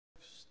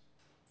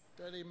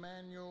Study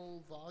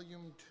Manual,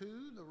 Volume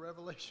 2, The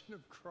Revelation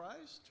of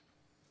Christ.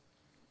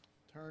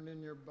 Turn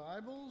in your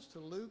Bibles to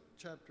Luke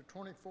chapter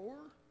 24.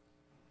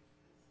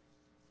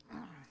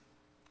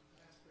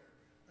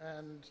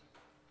 And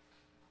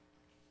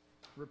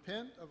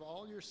repent of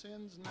all your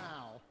sins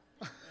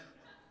now.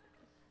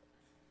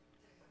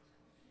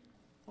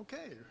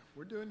 Okay,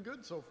 we're doing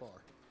good so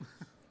far.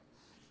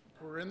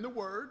 We're in the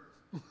Word.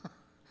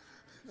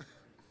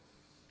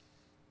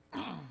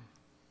 All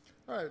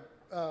right.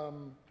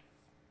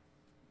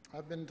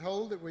 I've been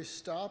told that we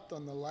stopped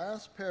on the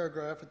last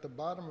paragraph at the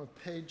bottom of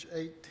page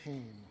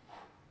 18.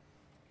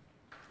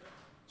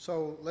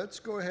 So let's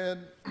go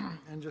ahead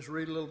and just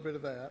read a little bit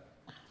of that.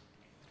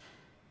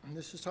 And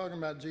this is talking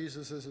about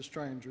Jesus as a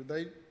stranger.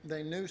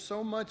 They knew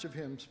so much of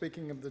him,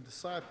 speaking of the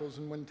disciples,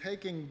 and when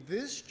taking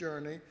this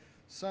journey,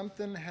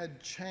 something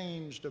had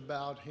changed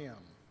about him.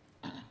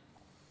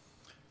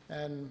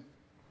 And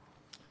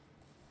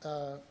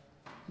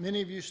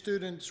many of you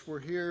students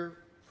were here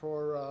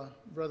for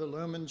Brother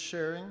Luhman's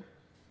sharing.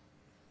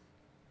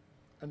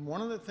 And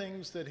one of the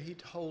things that he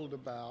told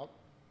about,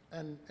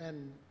 and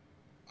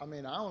I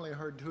mean, I only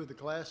heard two of the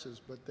classes,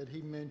 but that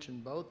he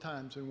mentioned both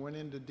times and went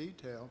into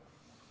detail,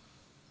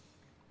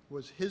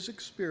 was his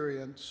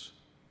experience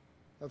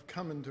of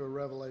coming to a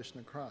revelation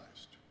of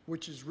Christ,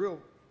 which is real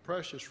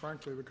precious,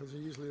 frankly, because he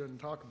usually doesn't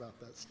talk about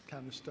that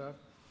kind of stuff.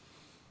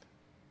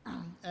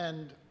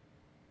 And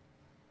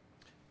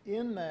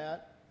in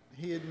that,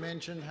 he had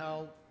mentioned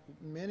how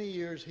many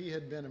years he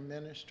had been a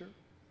minister,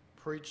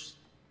 preached,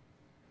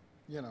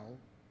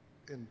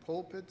 in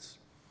pulpits,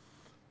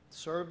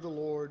 served the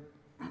Lord,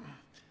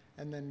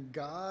 and then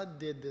God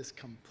did this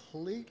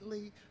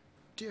completely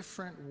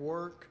different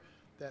work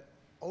that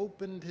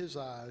opened his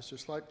eyes,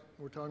 just like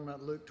we're talking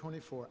about Luke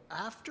 24.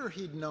 After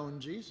he'd known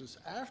Jesus,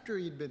 after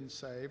he'd been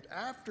saved,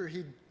 after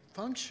he'd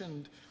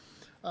functioned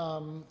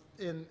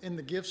in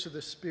the gifts of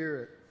the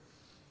Spirit.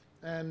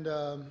 And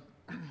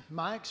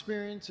my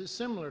experience is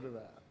similar to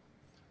that.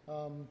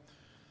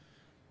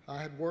 I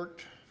had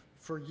worked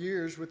for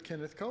years with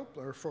Kenneth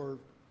Copeland, for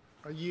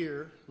a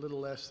year, a little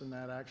less than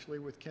that actually,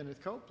 with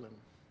Kenneth Copeland.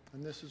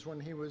 And this is when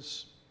he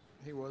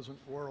wasn't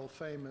world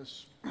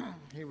famous.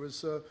 He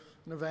was an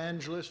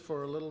evangelist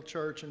for a little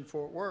church in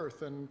Fort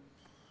Worth, and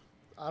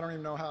I don't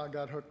even know how I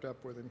got hooked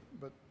up with him,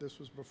 but this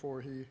is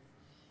before he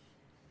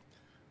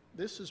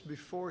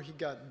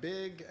got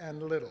big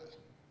and little.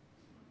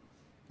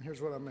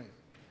 Here's what I mean.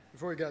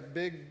 Before he got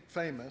big,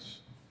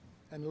 famous,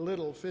 and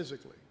little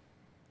physically.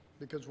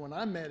 Because when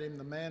I met him,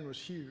 the man was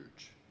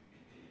huge.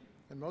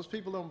 And most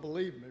people don't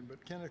believe me,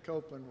 but Kenneth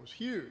Copeland was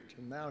huge.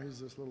 And now he's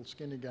this little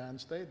skinny guy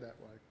and stayed that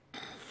way.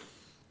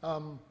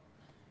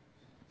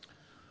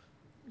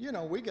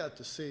 We got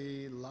to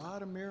see a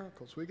lot of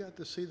miracles. We got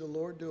to see the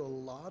Lord do a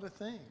lot of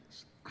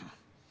things.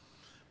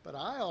 But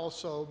I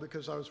also,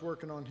 because I was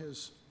working on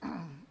his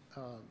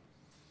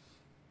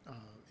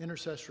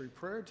intercessory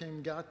prayer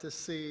team, got to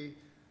see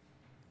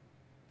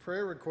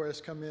prayer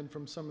requests come in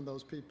from some of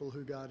those people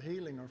who got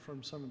healing, or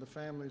from some of the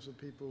families of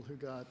people who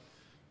got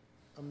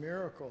a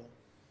miracle,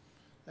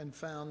 and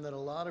found that a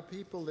lot of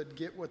people that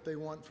get what they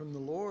want from the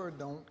Lord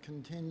don't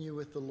continue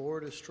with the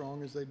Lord as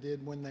strong as they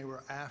did when they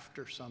were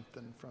after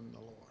something from the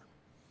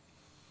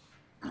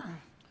Lord.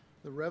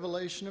 The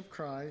revelation of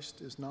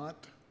Christ is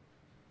not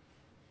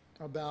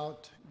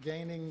about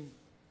gaining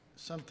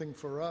something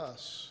for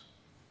us.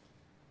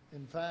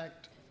 In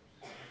fact,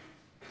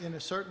 in a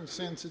certain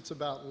sense, it's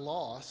about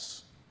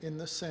loss, in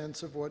the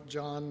sense of what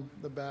John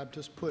the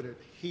Baptist put it.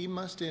 He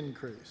must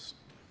increase,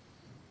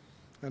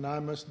 and I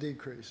must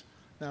decrease.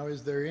 Now,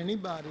 is there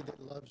anybody that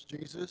loves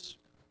Jesus?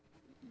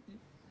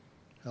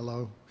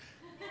 Hello?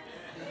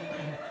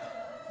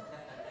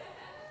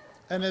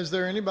 And is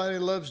there anybody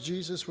that loves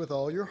Jesus with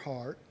all your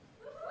heart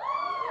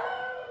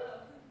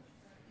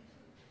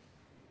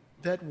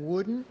that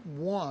wouldn't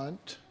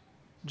want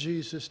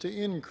Jesus to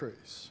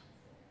increase?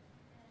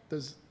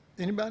 Does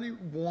anybody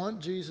want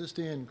Jesus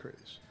to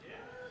increase?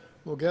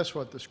 Well, guess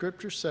what? The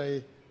scriptures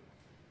say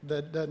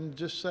that doesn't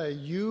just say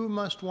you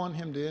must want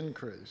him to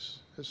increase.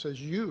 It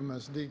says you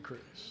must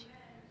decrease.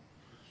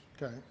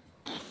 Okay.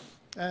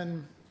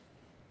 And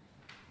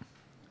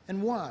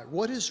why?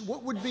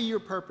 What would be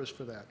your purpose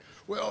for that?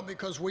 Well,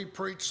 because we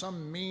preach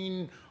some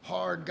mean,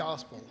 hard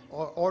gospel,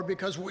 or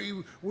because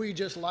we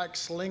just like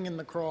slinging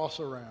the cross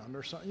around,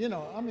 or something. You know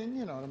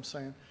what I'm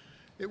saying.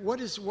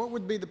 What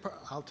would be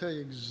I'll tell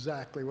you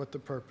exactly what the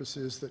purpose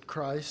is: that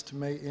Christ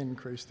may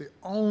increase. The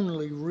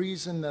only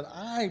reason that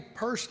I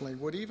personally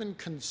would even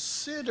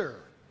consider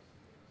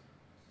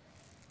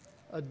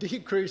a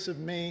decrease of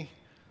me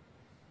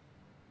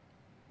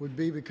would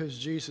be because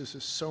Jesus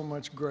is so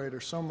much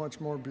greater, so much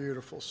more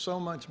beautiful, so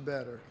much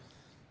better,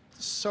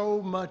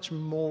 so much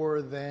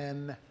more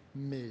than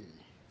me,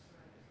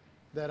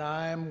 that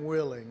I'm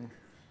willing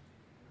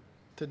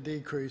to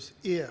decrease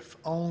if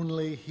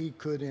only he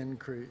could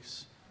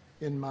increase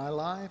in my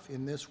life,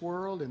 in this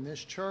world, in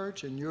this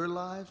church, in your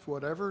lives,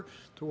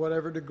 to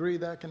whatever degree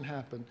that can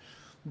happen.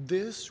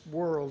 This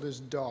world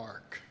is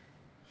dark.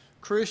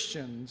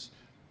 Christians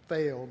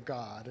fail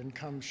God and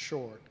come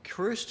short.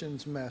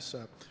 Christians mess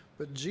up.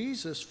 But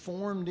Jesus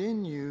formed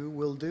in you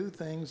will do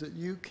things that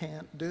you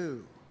can't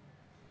do.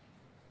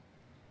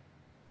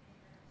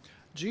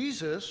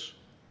 Jesus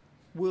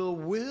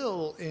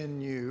will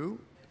in you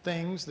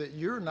things that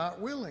you're not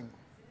willing.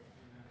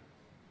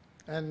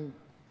 And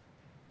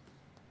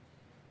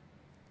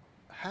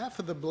half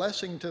of the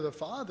blessing to the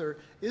Father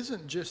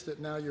isn't just that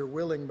now you're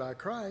willing by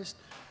Christ,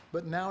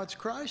 but now it's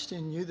Christ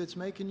in you that's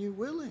making you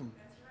willing.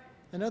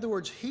 In other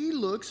words, he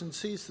looks and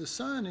sees the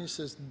Son and he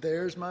says,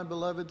 there's my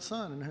beloved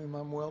Son in whom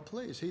I'm well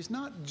pleased. He's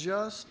not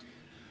just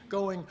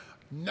going,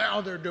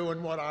 now they're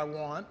doing what I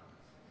want.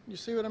 You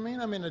see what I mean?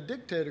 I mean, a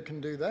dictator can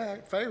do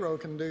that. Pharaoh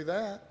can do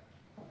that.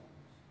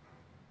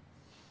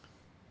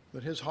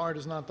 But his heart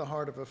is not the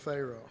heart of a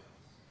Pharaoh.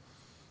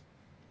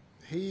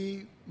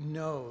 He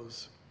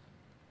knows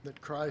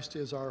that Christ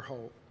is our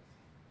hope.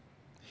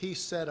 He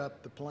set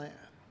up the plan.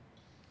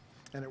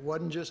 And it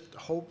wasn't just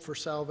hope for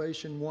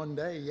salvation one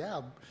day.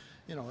 Yeah,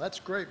 you know, that's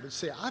great. But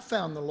see, I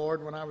found the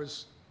Lord when I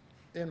was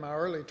in my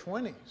early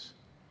 20s.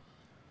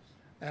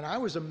 And I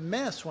was a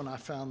mess when I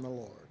found the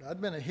Lord.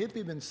 I'd been a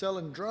hippie, been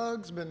selling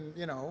drugs, been,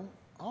 you know,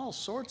 all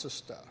sorts of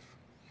stuff.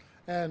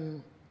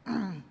 And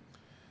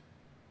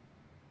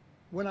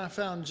when I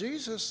found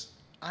Jesus,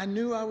 I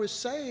knew I was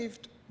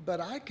saved, but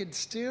I could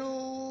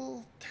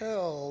still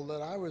tell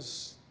that I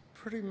was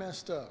pretty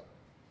messed up.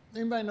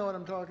 Anybody know what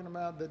I'm talking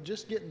about? That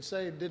just getting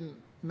saved didn't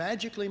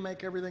magically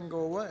make everything go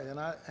away. And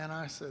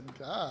I said,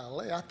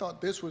 golly, I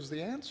thought this was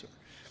the answer.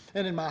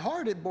 And in my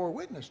heart, it bore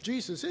witness.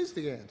 Jesus is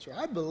the answer.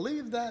 I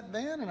believed that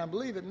then, and I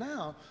believe it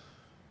now.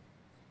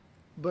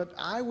 But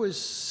I was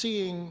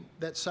seeing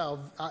that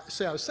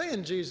I was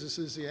saying Jesus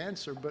is the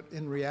answer, but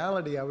in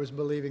reality, I was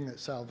believing that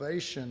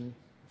salvation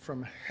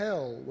from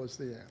hell was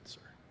the answer.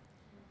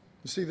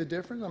 You see the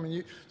difference? I mean,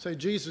 you say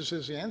Jesus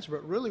is the answer,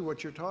 but really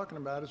what you're talking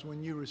about is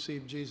when you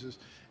receive Jesus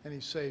and he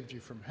saved you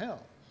from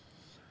hell.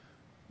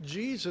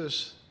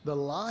 Jesus, the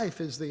life,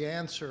 is the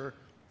answer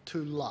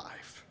to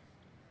life.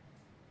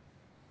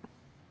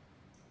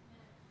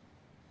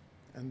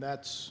 And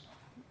that's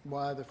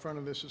why the front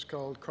of this is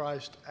called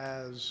Christ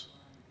as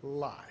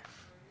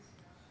life.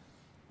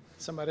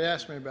 Somebody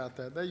asked me about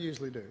that. They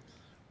usually do.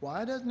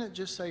 Why doesn't it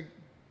just say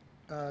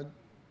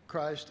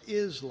Christ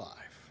is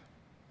life?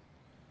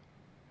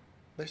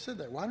 They said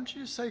that. Why don't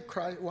you just say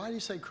Christ? Why do you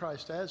say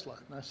Christ as life?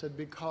 And I said,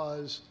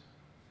 because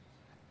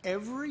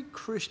every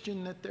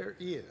Christian that there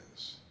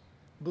is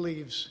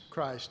believes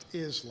Christ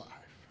is life.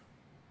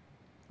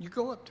 You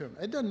go up to them.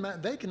 It doesn't matter.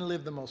 They can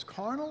live the most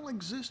carnal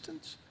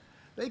existence.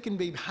 They can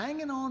be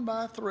hanging on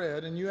by a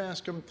thread, and you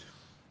ask them,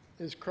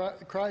 "Is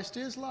Christ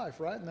is life,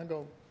 right?" And they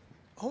go,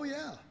 "Oh,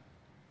 yeah."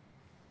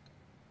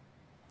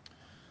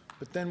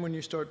 But then when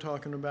you start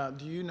talking about,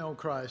 do you know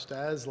Christ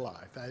as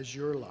life, as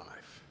your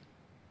life?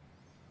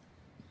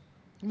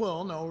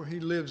 Well, no, he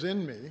lives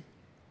in me.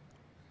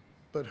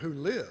 But who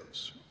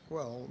lives?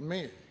 Well,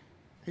 me.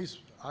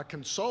 I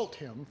consult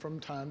him from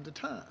time to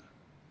time.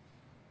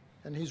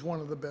 And he's one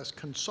of the best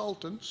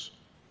consultants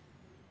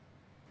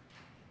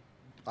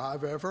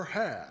I've ever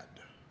had.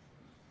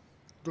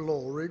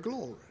 Glory,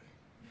 glory.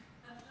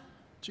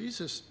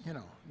 Jesus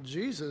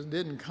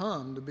didn't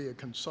come to be a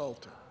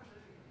consultant.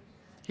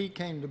 He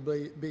came to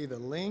be the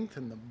length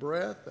and the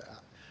breadth,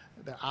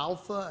 the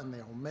Alpha and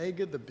the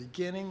Omega, the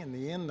beginning and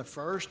the end, the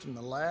first and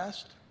the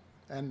last,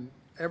 and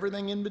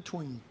everything in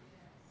between.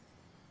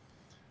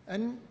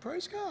 And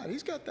praise God,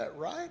 he's got that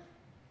right.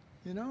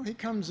 You know, he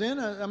comes in.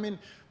 I mean,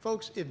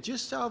 folks, if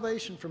just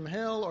salvation from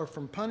hell or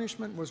from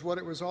punishment was what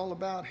it was all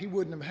about, he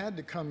wouldn't have had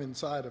to come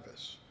inside of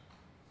us.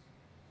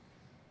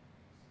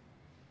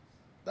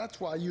 That's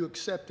why you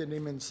accepted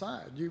him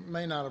inside. You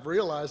may not have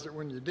realized it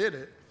when you did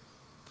it,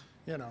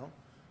 you know,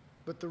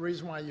 but the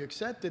reason why you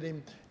accepted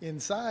him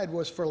inside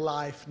was for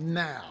life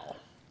now.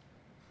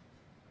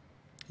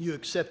 You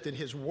accepted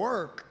his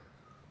work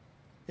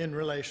in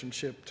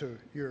relationship to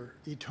your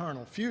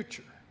eternal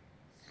future.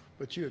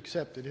 But you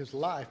accepted his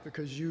life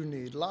because you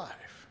need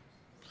life.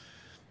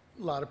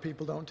 A lot of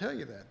people don't tell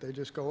you that. They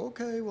just go,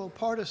 okay, well,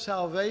 part of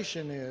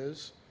salvation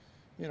is,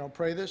 you know,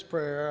 pray this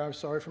prayer, I'm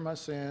sorry for my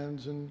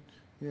sins, and,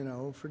 you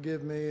know,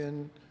 forgive me,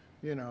 and,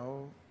 you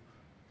know,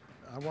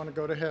 I want to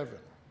go to heaven.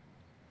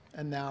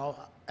 And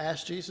now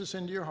ask Jesus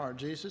into your heart.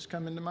 Jesus,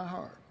 come into my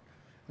heart.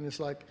 And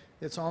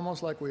it's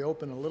almost like we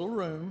open a little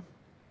room,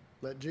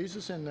 let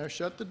Jesus in there,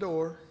 shut the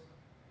door,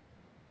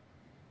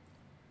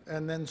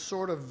 and then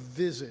sort of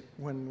visit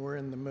when we're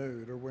in the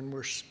mood or when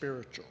we're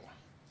spiritual.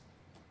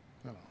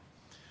 You know.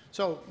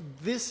 So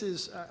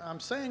I'm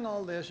saying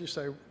all this, you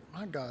say,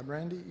 my God,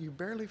 Randy, you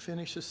barely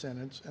finish a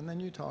sentence and then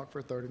you talk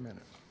for 30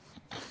 minutes.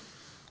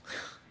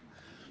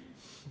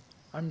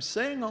 I'm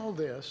saying all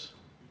this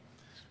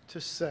to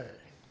say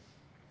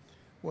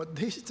what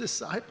these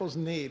disciples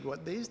need,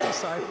 what these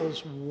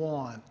disciples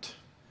want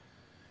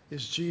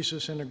is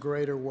Jesus in a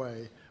greater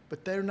way,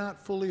 but they're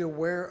not fully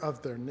aware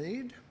of their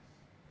need.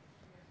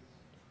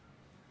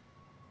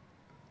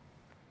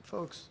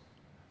 Folks,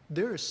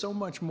 there is so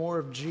much more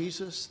of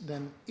Jesus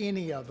than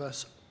any of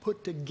us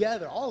put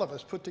together, all of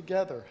us put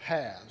together,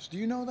 has. Do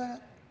you know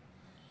that?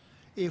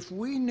 If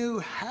we knew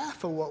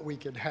half of what we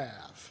could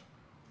have,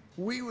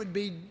 we would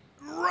be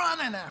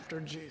running after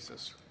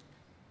Jesus.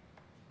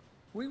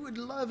 We would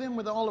love him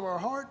with all of our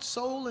heart,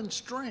 soul, and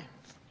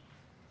strength.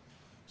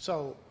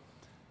 So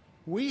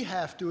we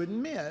have to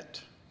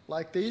admit,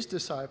 like these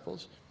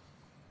disciples,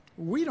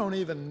 we don't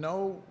even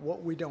know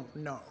what we don't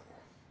know.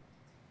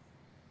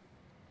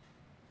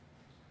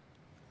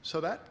 So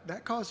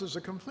that causes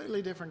a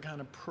completely different kind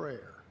of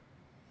prayer.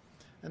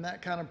 And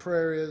that kind of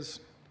prayer is,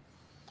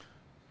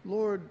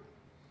 Lord,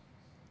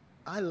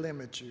 I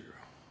limit you.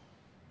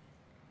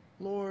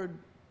 Lord,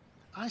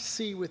 I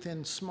see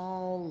within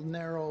small,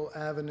 narrow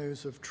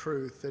avenues of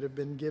truth that have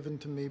been given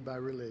to me by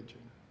religion.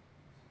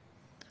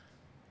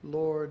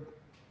 Lord,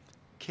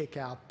 kick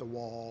out the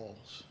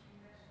walls.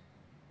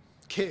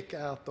 Kick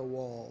out the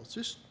walls.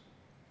 Just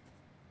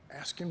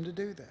ask him to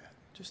do that.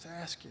 Just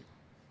ask him.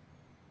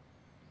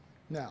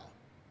 Now,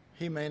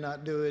 he may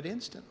not do it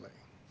instantly,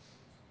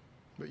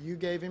 but you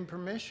gave him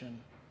permission,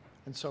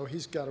 and so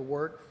he's got to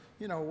work.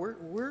 You know,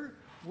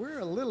 we're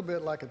a little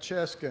bit like a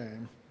chess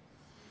game,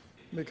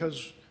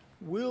 because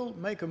we'll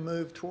make a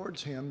move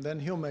towards him,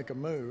 then he'll make a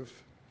move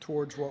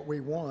towards what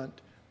we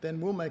want, then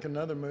we'll make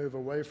another move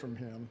away from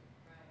him,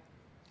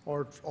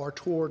 or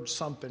towards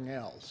something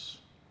else.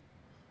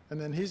 And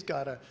then he's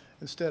got to,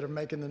 instead of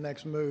making the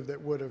next move that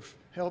would have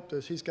helped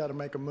us, he's got to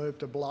make a move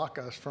to block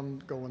us from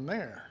going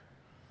there,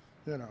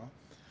 you know.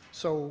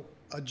 So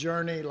a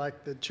journey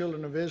like the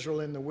children of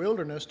Israel in the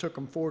wilderness took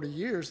them 40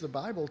 years. The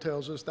Bible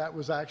tells us that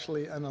was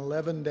actually an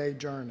 11-day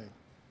journey.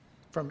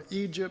 From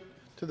Egypt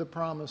to the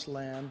Promised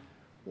Land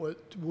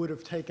would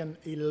have taken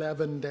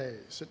 11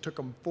 days. It took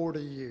them 40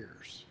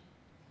 years.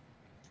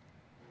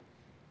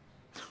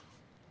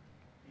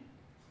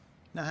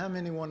 Now, how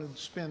many wanted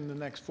to spend the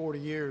next 40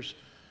 years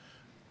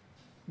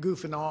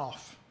goofing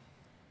off,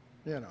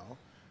 you know,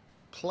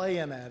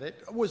 playing at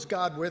it? Was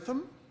God with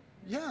them?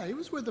 Yeah, he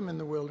was with them in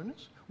the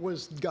wilderness.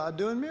 Was God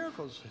doing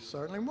miracles? He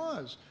certainly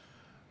was.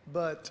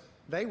 But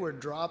they were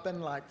dropping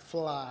like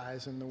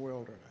flies in the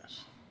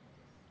wilderness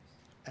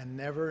and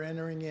never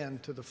entering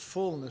into the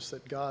fullness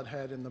that God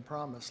had in the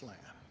Promised Land.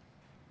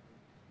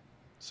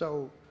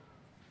 So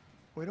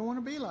we don't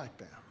want to be like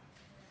them.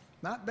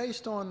 Not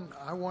based on,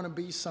 I want to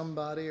be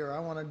somebody, or I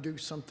want to do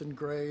something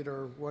great,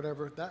 or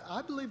whatever.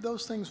 I believe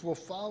those things will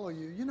follow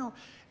you. You know,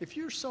 if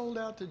you're sold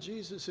out to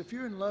Jesus, if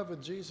you're in love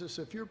with Jesus,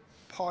 if you're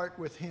part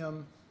with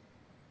him,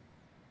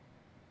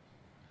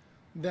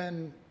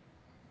 then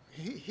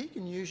he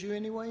can use you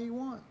any way he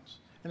wants.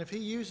 And if he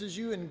uses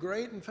you in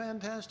great and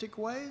fantastic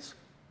ways,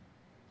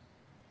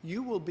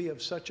 you will be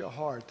of such a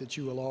heart that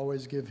you will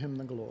always give him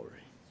the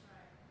glory.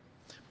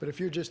 But if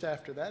you're just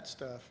after that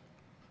stuff,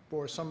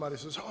 or somebody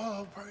says,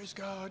 oh, praise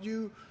God,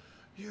 you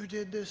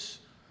did this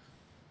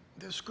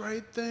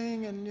great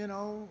thing, and you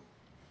know,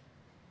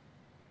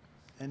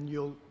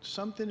 and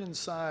something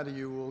inside of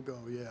you will go,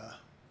 yeah,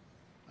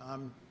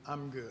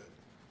 I'm good,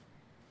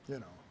 you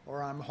know,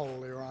 or I'm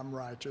holy, or I'm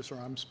righteous, or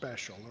I'm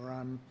special, or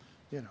I'm,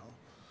 you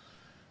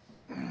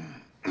know.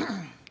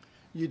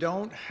 You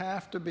don't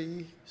have to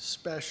be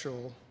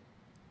special.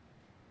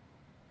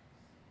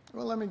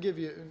 Well, let me give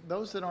you,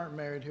 those that aren't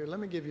married here, let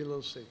me give you a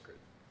little secret.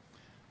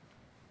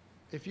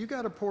 If you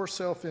got a poor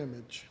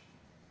self-image,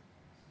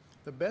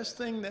 the best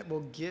thing that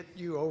will get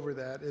you over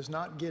that is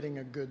not getting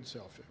a good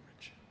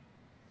self-image.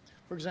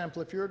 For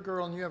example, if you're a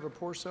girl and you have a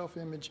poor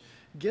self-image,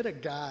 get a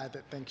guy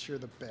that thinks you're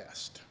the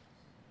best.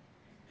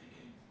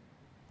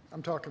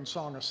 I'm talking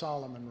Song of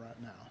Solomon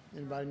right now.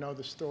 Anybody know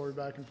the story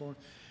back and forth?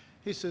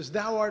 He says,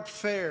 thou art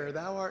fair,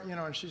 thou art, you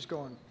know, and she's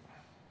going,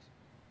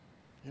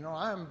 you know,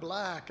 I'm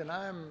black, and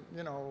I'm,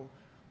 you know,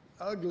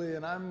 ugly,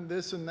 and I'm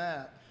this and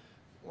that.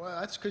 Well,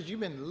 that's because you've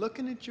been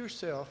looking at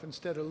yourself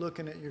instead of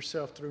looking at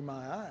yourself through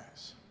my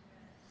eyes.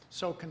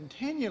 So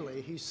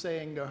continually he's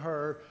saying to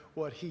her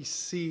what he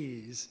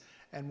sees,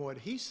 and what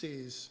he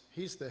sees,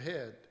 he's the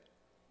head.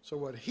 So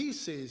what he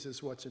sees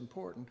is what's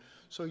important.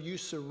 So you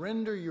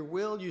surrender your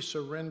will, you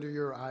surrender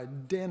your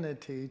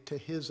identity to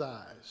his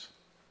eyes.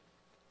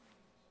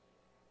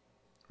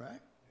 Right?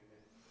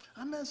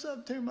 I mess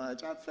up too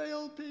much. I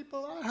fail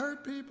people. I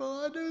hurt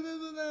people. I do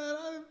this and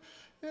that.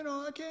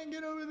 I can't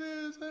get over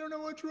this. I don't know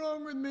what's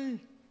wrong with me.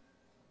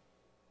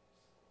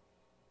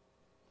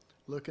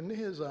 Look into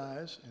his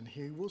eyes, and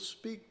he will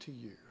speak to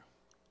you.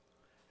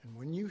 And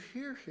when you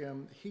hear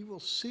him, he will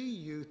see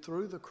you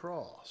through the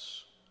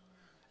cross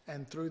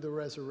and through the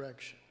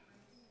resurrection.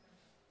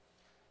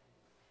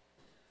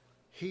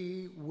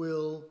 He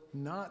will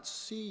not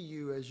see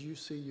you as you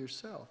see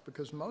yourself,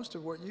 because most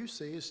of what you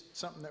see is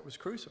something that was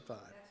crucified.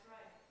 That's right.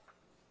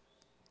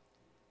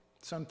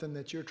 Something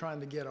that you're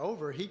trying to get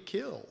over, he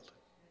killed.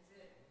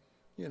 That's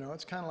it. You know,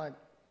 it's kind of like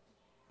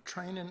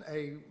training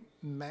a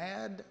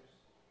mad,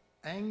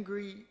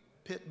 angry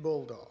pit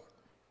bulldog.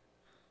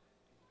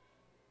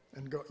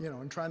 And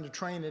and trying to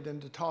train it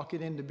and to talk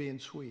it into being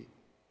sweet.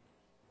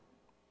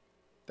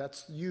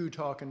 That's you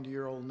talking to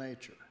your old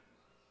nature.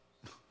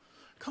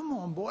 Come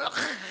on, boy.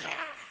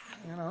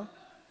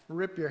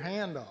 Rip your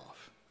hand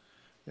off.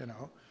 you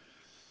know.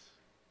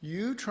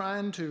 You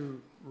trying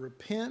to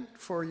repent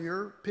for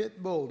your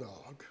pit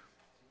bulldog,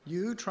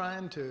 you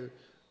trying to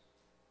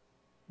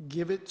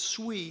give it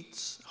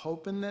sweets,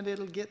 hoping that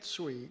it'll get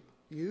sweet,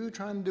 you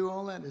trying to do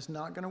all that is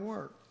not going to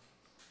work.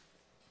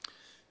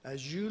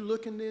 As you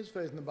look into his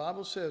face, and the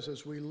Bible says,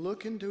 as we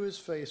look into his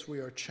face, we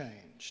are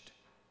changed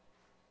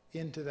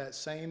into that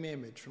same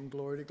image from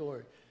glory to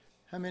glory.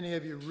 How many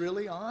of you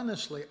really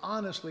honestly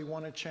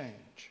want to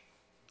change?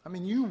 I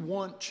mean, you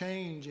want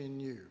change in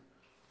you.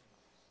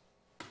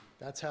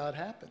 That's how it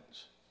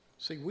happens.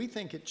 See, we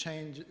think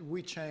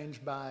we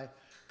change by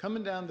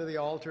coming down to the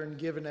altar and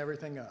giving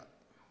everything up.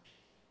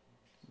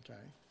 Okay?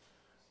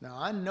 Now,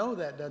 I know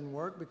that doesn't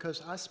work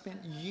because I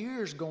spent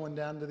years going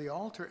down to the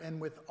altar and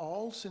with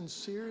all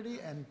sincerity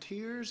and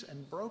tears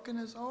and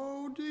brokenness,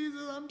 oh,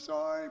 Jesus, I'm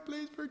sorry,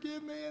 please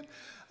forgive me, and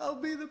I'll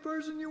be the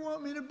person you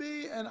want me to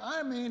be. And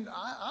I mean,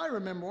 I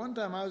remember one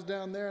time I was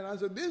down there and I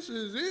said, this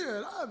is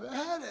it. I've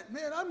had it,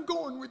 man. I'm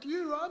going with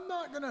you. I'm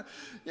not going to,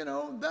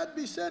 that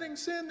besetting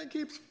sin that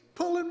keeps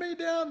pulling me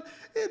down,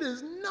 it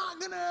is not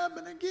going to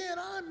happen again.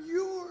 I'm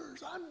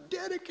yours. I'm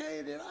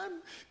dedicated.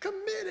 I'm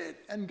committed.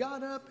 And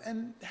got up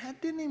and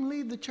didn't even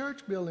leave the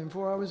church building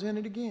before I was in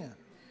it again.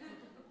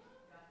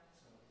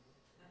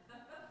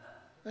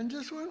 And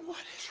just went, what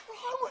is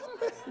wrong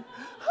with me?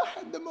 I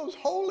had the most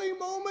holy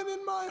moment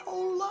in my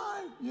whole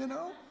life,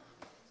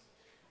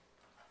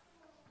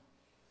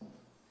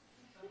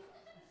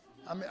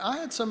 I mean, I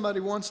had somebody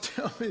once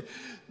tell me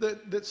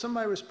that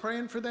somebody was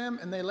praying for them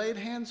and they laid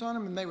hands on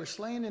them and they were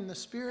slain in the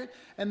spirit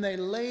and they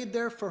laid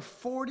there for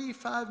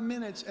 45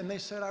 minutes and they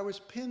said I was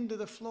pinned to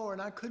the floor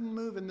and I couldn't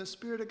move and the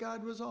Spirit of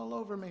God was all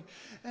over me.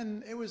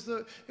 And it was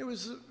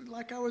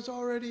like I was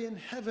already in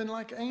heaven,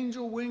 like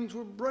angel wings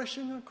were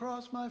brushing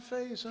across my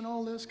face and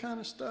all this kind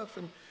of stuff.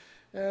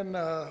 And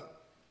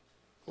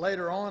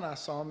later on, I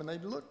saw them, and they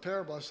looked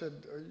terrible. I said,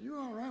 are you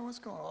all right? What's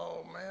going on?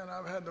 Oh, man,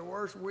 I've had the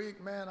worst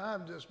week. Man,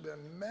 I've just been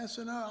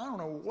messing up. I don't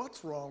know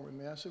what's wrong with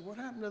me. I said, what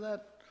happened to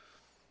that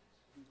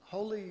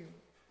holy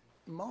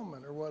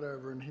moment or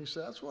whatever? And he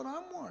said, that's what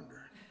I'm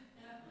wondering.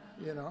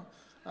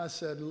 I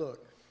said,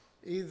 look,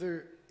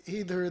 either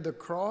the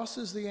cross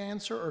is the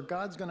answer or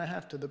God's going to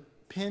have to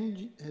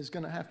pin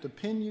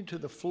you to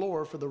the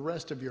floor for the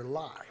rest of your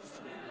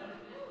life.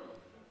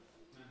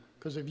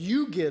 Because if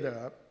you get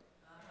up,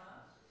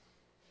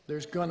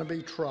 there's going to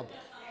be trouble.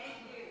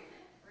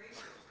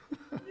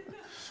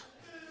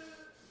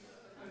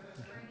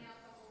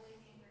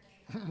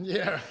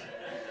 Yeah.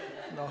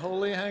 The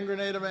holy hand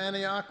grenade of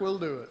Antioch will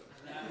do it.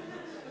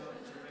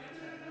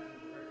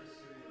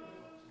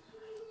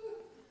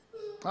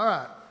 All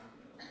right.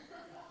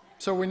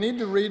 So we need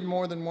to read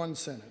more than one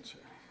sentence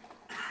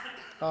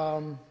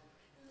here.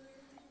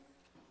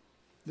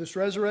 This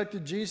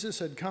resurrected Jesus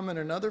had come in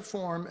another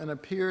form and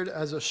appeared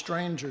as a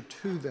stranger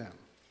to them.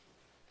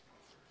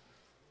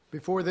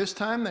 Before this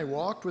time, they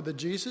walked with the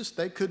Jesus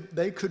they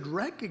could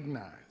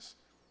recognize.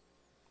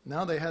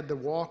 Now they had to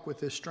walk with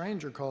this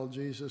stranger called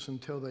Jesus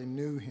until they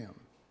knew him.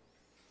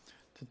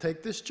 To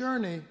take this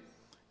journey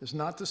is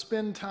not to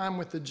spend time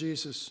with the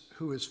Jesus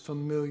who is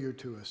familiar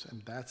to us,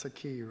 and that's a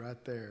key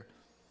right there.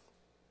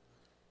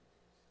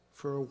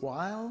 For a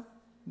while,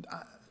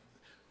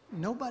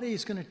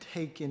 nobody's going to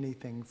take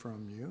anything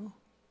from you.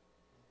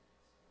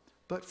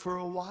 But for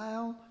a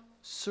while,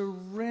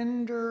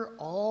 surrender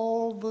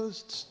all the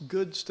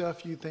good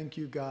stuff you think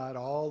you got,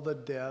 all the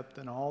depth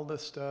and all the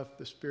stuff,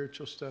 the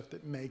spiritual stuff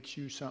that makes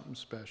you something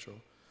special.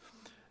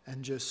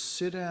 And just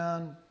sit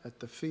down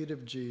at the feet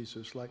of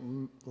Jesus like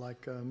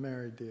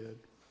Mary did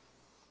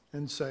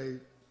and say,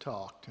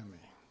 talk to me.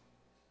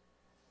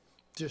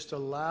 Just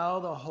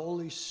allow the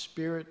Holy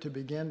Spirit to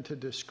begin to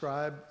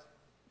describe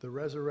the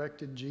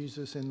resurrected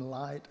Jesus in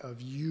light of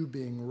you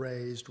being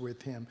raised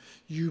with him,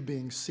 you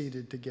being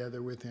seated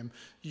together with him,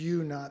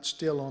 you not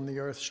still on the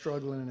earth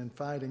struggling and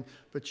fighting,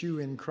 but you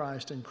in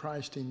Christ and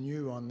Christ in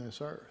you on this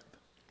earth.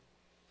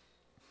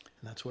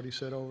 And that's what he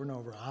said over and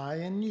over, I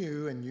in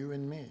you and you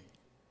in me.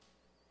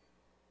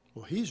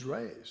 Well, he's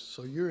raised,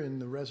 so you're in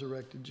the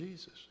resurrected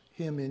Jesus.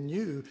 Him in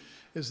you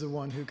is the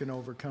one who can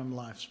overcome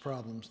life's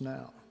problems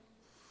now.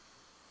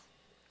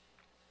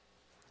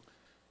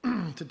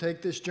 To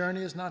take this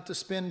journey is not to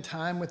spend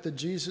time with the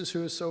Jesus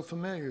who is so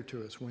familiar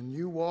to us. When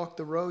you walk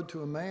the road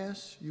to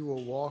Emmaus, you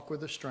will walk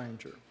with a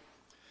stranger.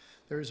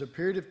 There is a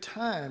period of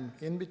time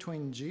in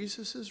between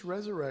Jesus'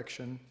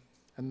 resurrection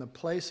and the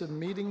place of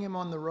meeting him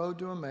on the road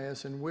to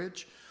Emmaus in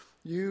which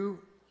you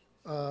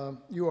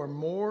are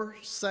more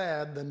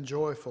sad than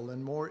joyful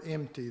and more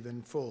empty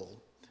than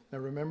full. Now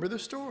remember the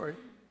story.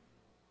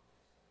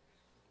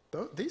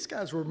 These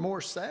guys were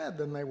more sad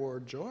than they were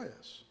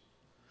joyous.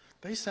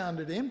 They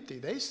sounded empty.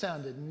 They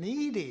sounded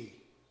needy.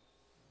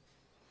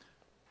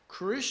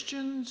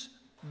 Christians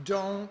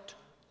don't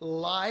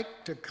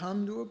like to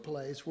come to a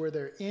place where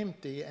they're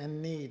empty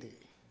and needy.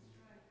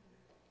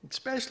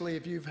 Especially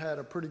if you've had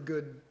a pretty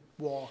good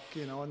walk,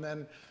 and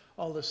then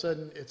all of a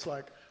sudden it's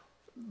like,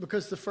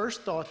 because the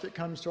first thought that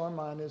comes to our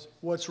mind is,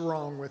 what's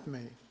wrong with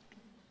me?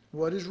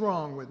 What is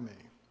wrong with me?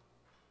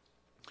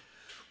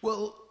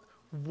 Well,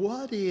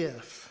 what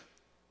if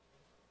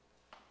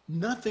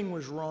nothing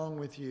was wrong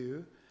with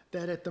you,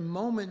 that at the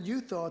moment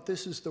you thought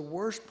this is the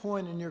worst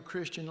point in your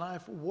Christian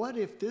life, what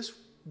if this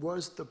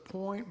was the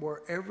point where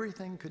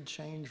everything could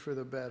change for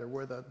the better,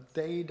 where the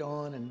day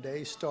dawn and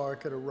day star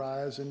could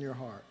arise in your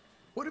heart?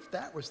 What if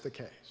that was the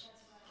case?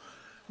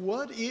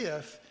 What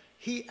if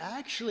he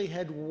actually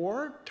had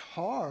worked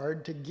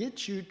hard to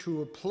get you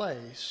to a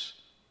place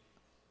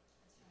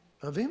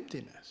of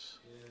emptiness?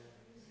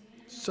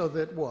 So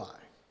that why?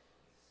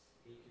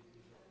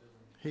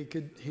 He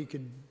could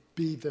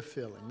be the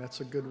filling.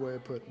 That's a good way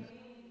of putting it.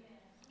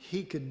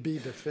 He could be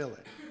the filling.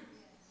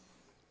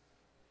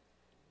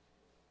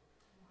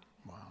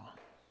 Wow.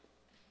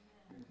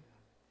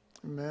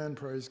 Amen.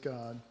 Praise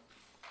God.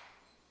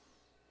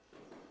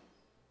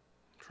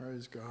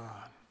 Praise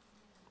God.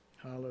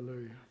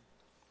 Hallelujah.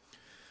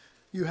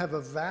 You have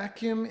a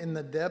vacuum in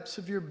the depths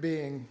of your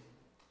being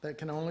that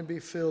can only be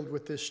filled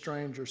with this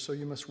stranger, so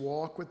you must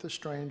walk with the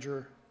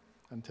stranger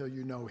until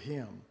you know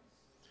him.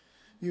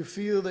 You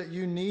feel that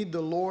you need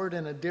the Lord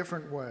in a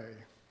different way.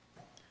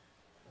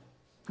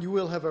 You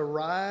will have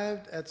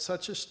arrived at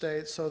such a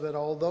state so that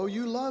although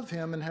you love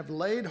him and have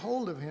laid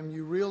hold of him,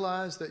 you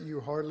realize that you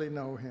hardly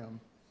know him.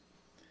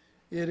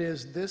 It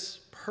is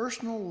this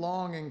personal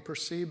longing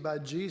perceived by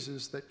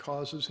Jesus that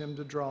causes him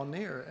to draw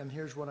near. And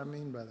here's what I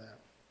mean by that.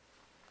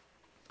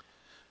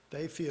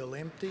 They feel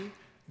empty.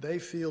 They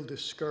feel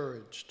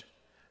discouraged.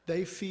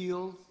 They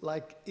feel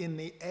like in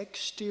the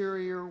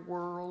exterior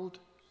world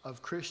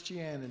of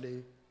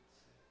Christianity,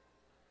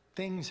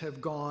 things have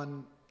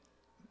gone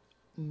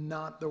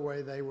not the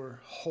way they were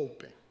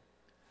hoping.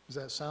 Does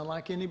that sound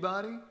like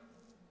anybody?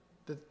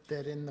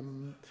 That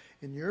in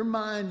your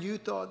mind you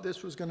thought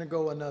this was going to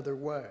go another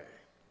way.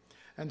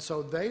 And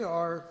so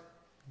they're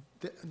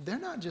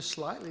not just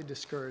slightly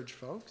discouraged,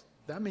 folks.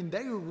 I mean,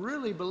 they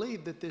really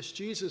believe that this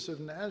Jesus of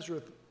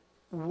Nazareth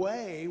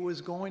way was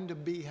going to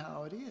be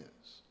how it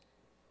is.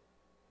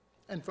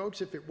 And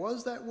folks, if it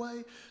was that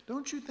way,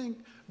 don't you think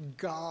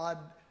God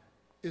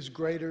is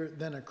greater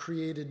than a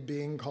created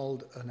being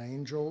called an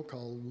angel,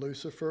 called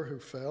Lucifer, who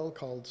fell,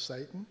 called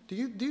Satan? Do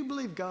you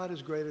believe God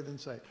is greater than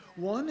Satan?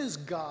 One is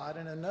God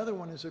and another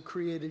one is a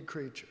created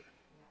creature.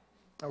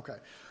 Okay,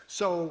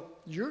 so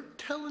you're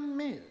telling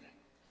me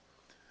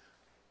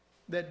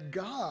that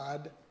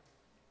God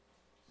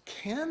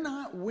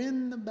cannot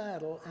win the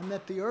battle and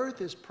that the earth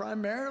is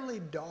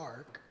primarily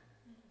dark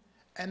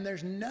and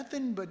there's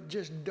nothing but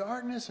just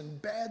darkness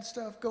and bad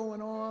stuff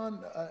going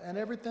on and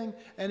everything,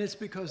 and it's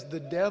because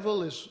the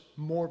devil is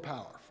more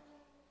powerful.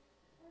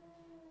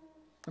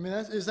 I mean,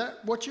 is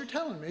that what you're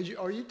telling me?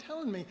 Are you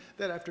telling me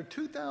that after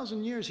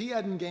 2,000 years he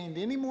hadn't gained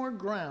any more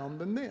ground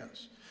than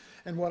this?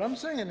 And what I'm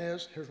saying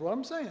is, here's what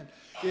I'm saying.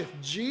 If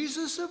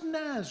Jesus of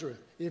Nazareth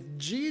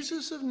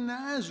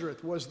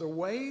was the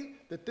way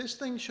that this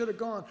thing should have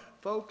gone,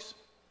 folks,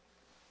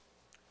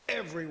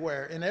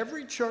 everywhere, in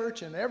every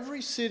church, in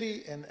every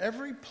city, in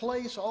every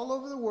place all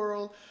over the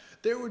world,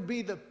 there would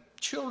be the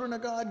children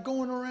of God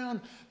going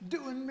around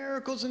doing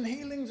miracles and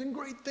healings and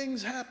great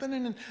things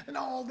happening and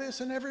all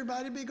this, and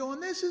everybody be going,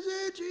 this is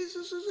it,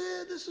 Jesus is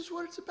it, this is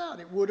what it's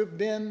about. It would have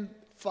been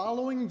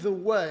following the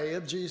way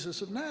of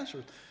Jesus of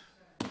Nazareth.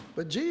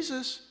 But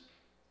Jesus,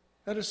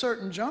 at a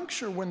certain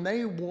juncture, when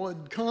they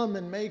would come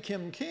and make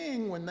him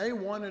king, when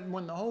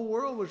the whole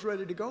world was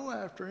ready to go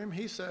after him,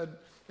 he said,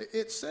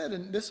 it said,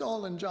 and this is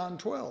all in John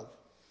 12,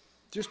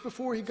 just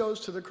before he goes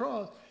to the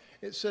cross,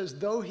 it says,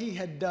 though he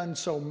had done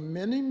so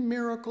many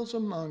miracles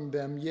among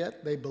them,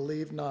 yet they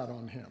believed not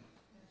on him.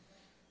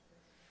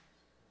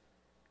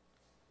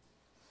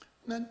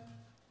 Now,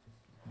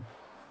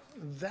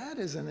 that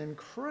is an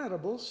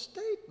incredible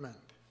statement.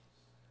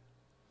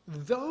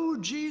 Though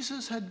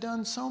Jesus had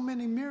done so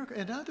many miracles,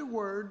 in other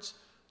words,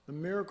 the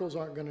miracles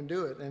aren't going to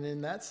do it. And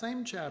in that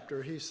same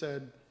chapter, he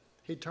said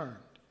he turned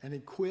and he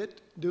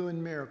quit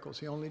doing miracles.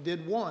 He only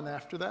did one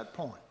after that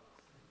point.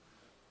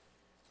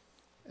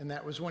 And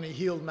that was when he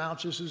healed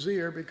Malchus's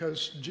ear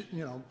because,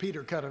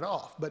 Peter cut it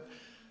off. But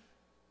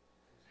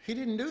he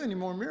didn't do any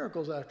more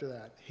miracles after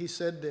that. He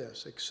said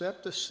this,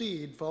 except a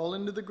seed fall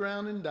into the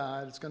ground and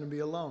die, it's going to be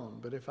alone.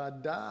 But if I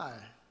die,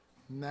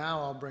 now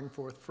I'll bring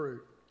forth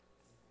fruit.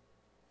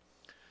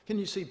 Can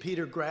you see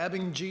Peter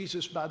grabbing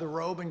Jesus by the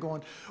robe and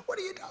going, what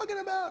are you talking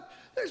about?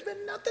 There's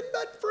been nothing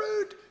but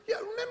fruit. Yeah,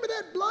 remember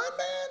that blind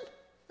man?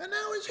 And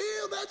now he's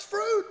healed. That's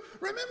fruit.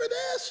 Remember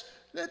this?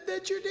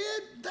 That you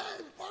did?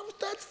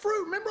 That's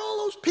fruit. Remember all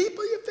those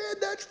people you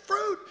fed? That's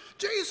fruit.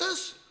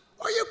 Jesus,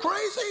 are you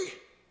crazy?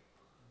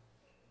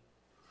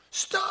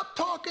 Stop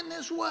talking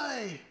this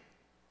way.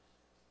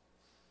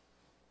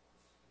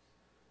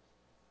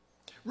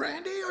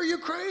 Randy, are you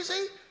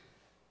crazy?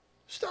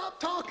 Stop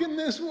talking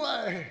this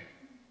way.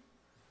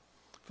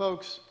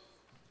 Folks,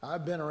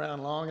 I've been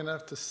around long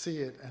enough to see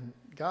it, and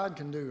God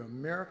can do a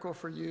miracle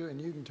for you,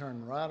 and you can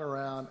turn right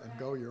around and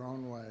go your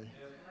own way.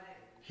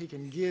 He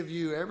can give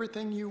you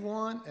everything you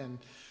want, and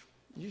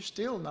you're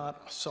still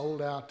not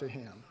sold out to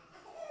him.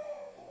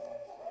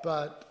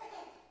 But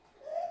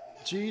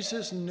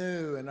Jesus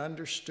knew and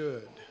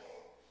understood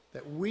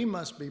that we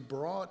must be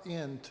brought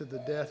into the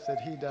death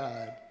that he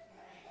died,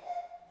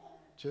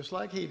 just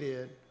like he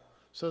did,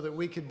 so that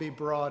we could be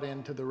brought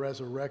into the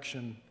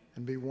resurrection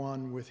and be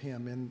one with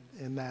him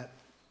in that.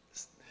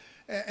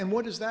 And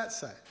what does that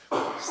say?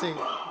 See,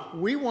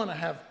 we want to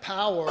have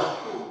power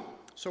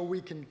so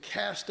we can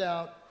cast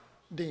out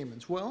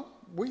demons. Well,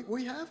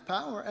 we have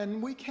power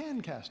and we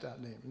can cast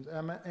out demons.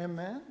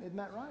 Amen? Isn't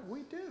that right?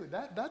 We do.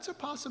 That's a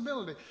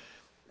possibility.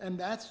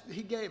 And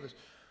he gave us.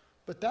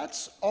 But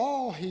that's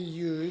all he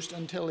used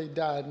until he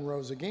died and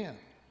rose again.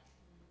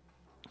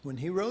 When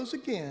he rose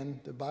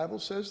again, the Bible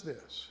says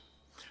this.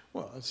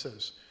 Well, it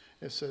says,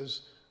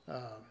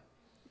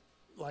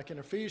 like in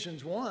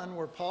Ephesians 1,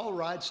 where Paul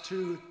writes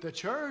to the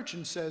church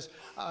and says,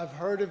 I've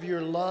heard of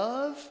your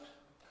love,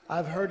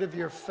 I've heard of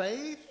your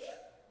faith,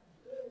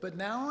 but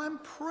now I'm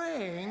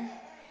praying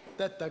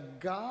that the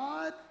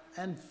God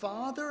and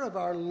Father of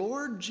our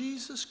Lord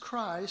Jesus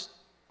Christ,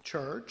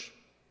 church,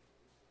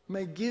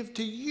 may give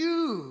to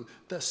you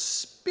the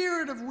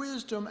spirit of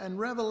wisdom and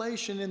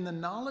revelation in the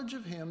knowledge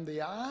of him,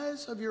 the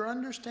eyes of your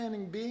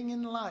understanding being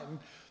enlightened,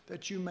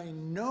 that you may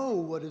know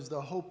what is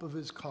the hope of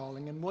his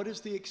calling and what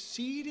is the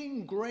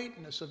exceeding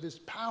greatness of his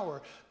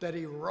power that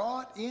he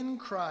wrought in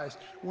Christ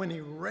when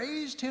he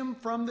raised him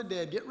from the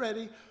dead. Get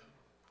ready.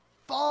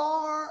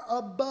 Far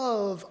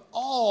above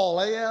all,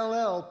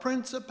 A-L-L,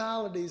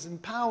 principalities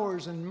and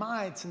powers and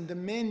mights and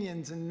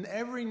dominions and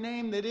every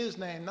name that is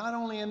named, not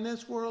only in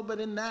this world, but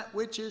in that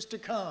which is to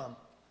come.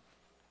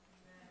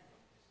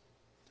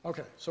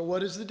 Okay, so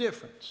what is the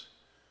difference?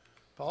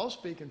 Paul's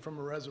speaking from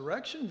a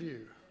resurrection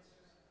view.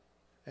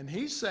 And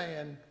he's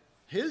saying,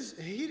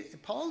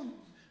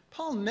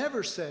 Paul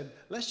never said,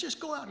 let's just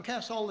go out and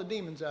cast all the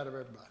demons out of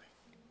everybody.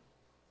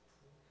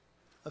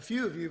 A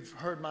few of you have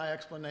heard my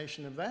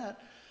explanation of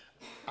that.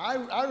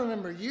 I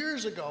remember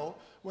years ago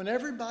when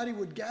everybody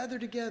would gather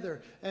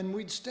together and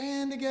we'd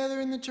stand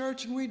together in the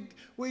church and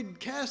we'd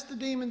cast the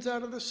demons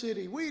out of the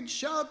city. We'd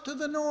shout to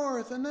the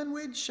north and then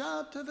we'd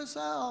shout to the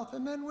south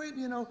and then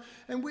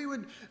and we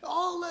would,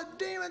 all the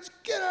demons,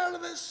 get out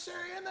of this city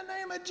in the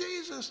name of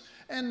Jesus.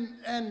 And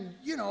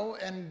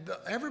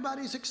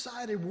everybody's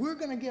excited. We're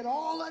going to get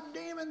all the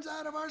demons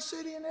out of our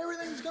city and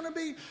everything's going to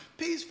be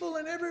peaceful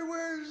and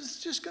everywhere is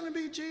just going to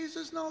be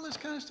Jesus and all this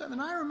kind of stuff.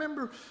 And I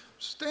remember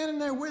standing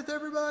there with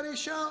everybody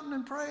shouting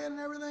and praying and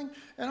everything,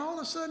 and all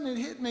of a sudden it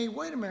hit me,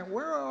 wait a minute,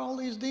 where are all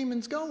these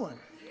demons going?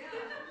 Yeah,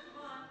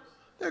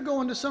 they're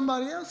going to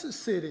somebody else's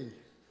city.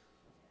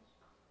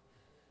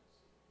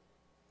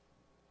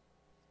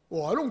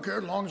 Well, I don't care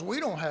as long as we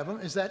don't have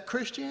them. Is that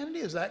Christianity?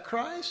 Is that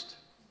Christ?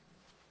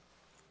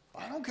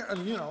 I don't care.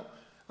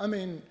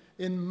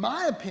 In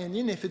my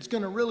opinion, if it's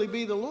going to really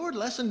be the Lord,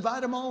 let's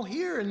invite them all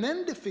here and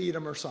then defeat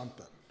them or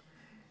something.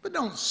 But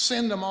don't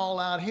send them all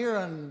out here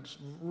and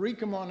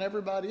wreak them on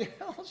everybody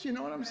else. You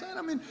know what I'm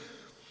saying?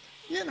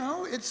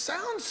 It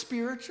sounds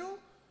spiritual,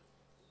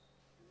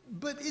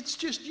 but it's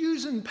just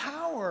using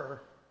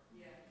power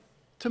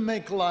to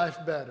make life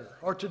better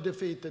or to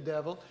defeat the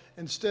devil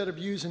instead of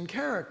using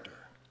character.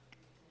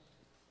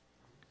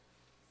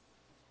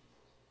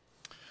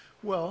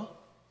 Well,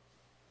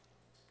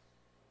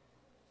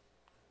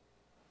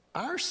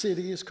 our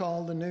city is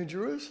called the New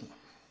Jerusalem.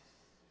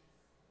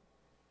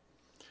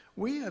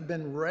 We have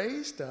been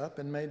raised up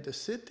and made to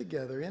sit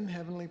together in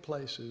heavenly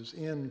places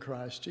in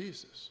Christ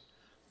Jesus.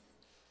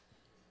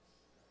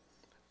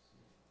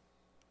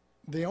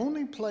 The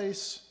only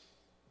place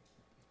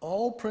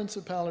all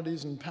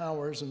principalities and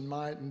powers and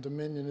might and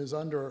dominion is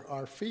under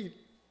our feet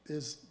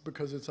is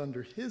because it's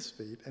under his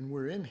feet and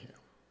we're in him.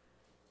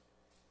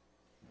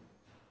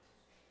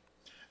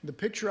 The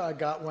picture I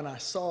got when I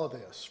saw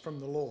this from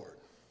the Lord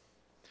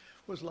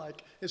was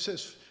like, it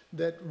says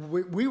that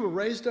we were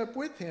raised up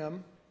with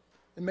him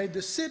and made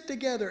to sit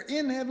together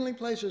in heavenly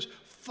places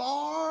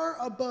far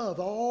above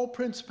all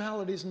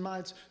principalities and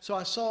mights. So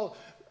I saw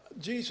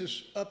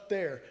Jesus up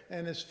there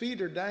and his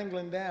feet are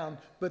dangling down,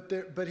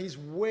 but he's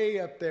way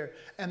up there.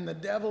 And the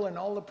devil and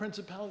all the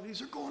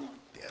principalities are going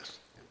like this.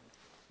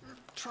 They're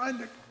trying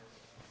to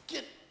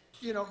get,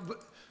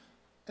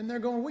 and they're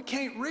going, we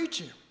can't reach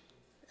him.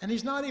 And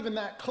he's not even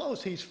that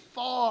close. He's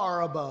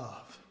far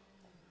above.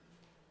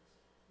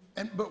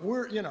 But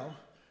we're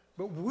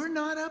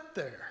not up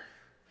there.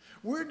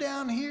 We're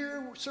down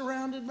here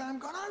surrounded by him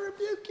going, I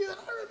rebuke you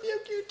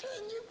too,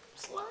 and you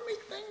slimy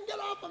thing, get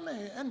off of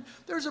me. And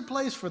there's a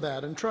place for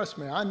that, and trust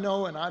me, I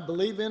know and I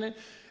believe in it,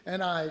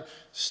 and I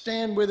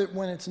stand with it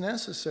when it's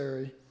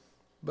necessary.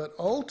 But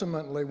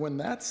ultimately, when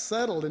that's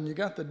settled and you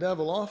got the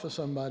devil off of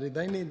somebody,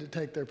 they need to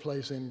take their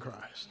place in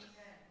Christ,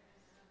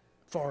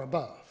 far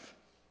above.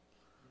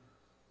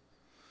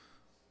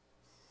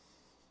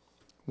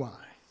 Why?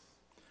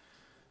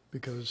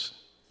 Because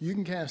you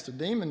can cast a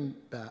demon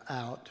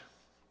out,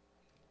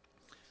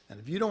 and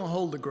if you don't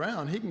hold the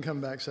ground, he can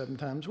come back 7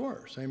 times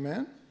worse.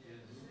 Amen?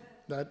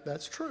 Yes.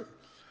 That's true.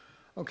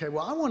 Okay,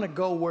 well, I want to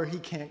go where he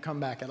can't come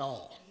back at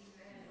all.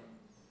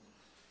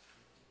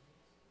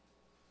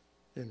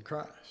 In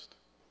Christ.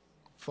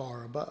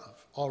 Far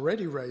above.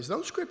 Already raised.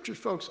 Those scriptures,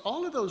 folks,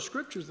 all of those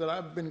scriptures that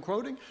I've been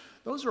quoting,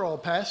 Those are all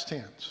past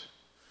tense.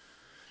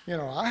 You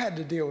know, I had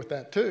to deal with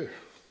that too.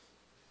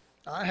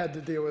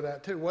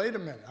 Wait a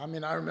minute. I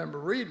mean, I remember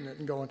reading it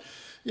and going,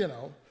 you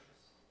know,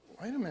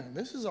 wait a minute,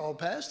 this is all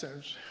past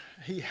tense.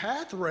 He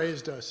hath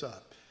raised us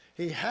up.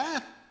 He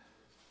hath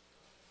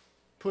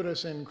put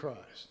us in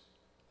Christ.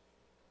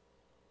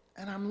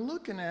 And I'm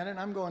looking at it and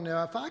I'm going,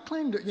 now if I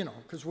claim to, you know,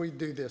 because we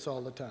do this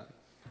all the time.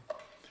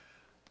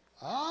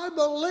 I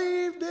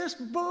believe this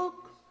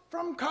book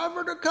from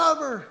cover to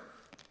cover,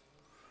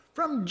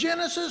 from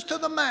Genesis to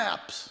the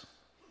maps,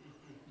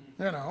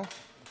 you know.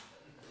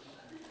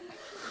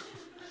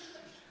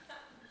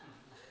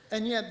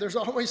 And yet there's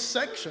always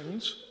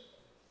sections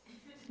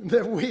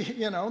that we,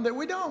 you know, that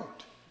we don't.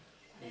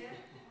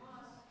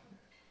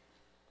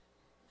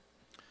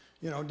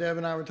 You know, Deb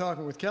and I were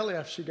talking with Kelly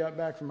after she got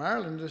back from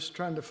Ireland, just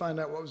trying to find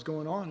out what was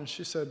going on. And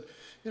she said,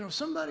 you know,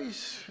 somebody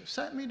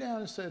sat me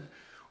down and said,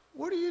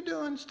 what are you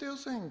doing still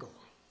single?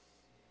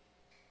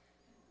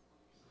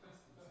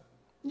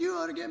 You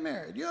ought to get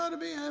married. You ought to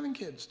be having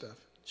kids stuff.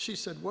 She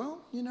said, well,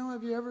 you know,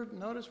 have you ever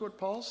noticed what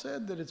Paul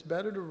said, that it's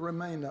better to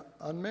remain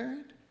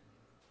unmarried?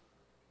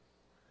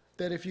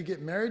 That if you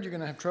get married, you're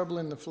going to have trouble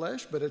in the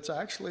flesh, but it's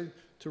actually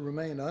to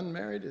remain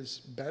unmarried is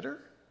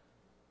better?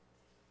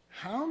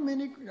 How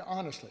many,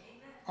 honestly,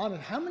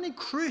 how many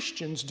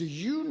Christians do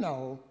you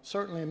know,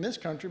 certainly in this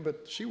country,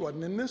 but she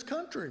wasn't in this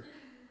country?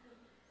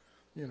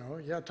 You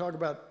know, yeah, talk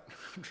about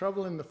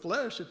trouble in the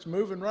flesh, it's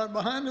moving right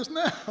behind us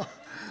now.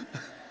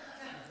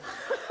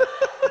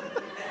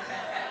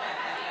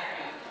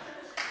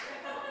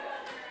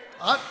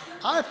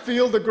 I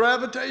feel the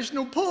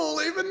gravitational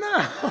pull even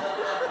now.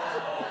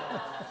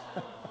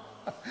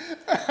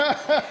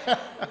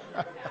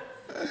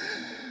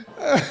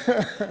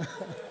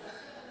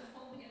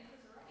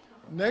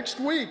 Next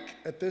week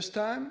at this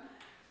time,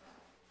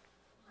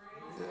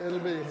 it'll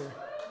be here.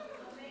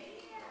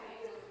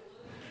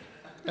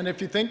 And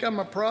if you think I'm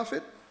a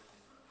prophet,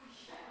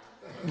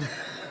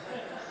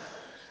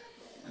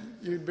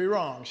 you'd be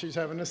wrong. She's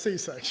having a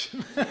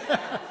C-section.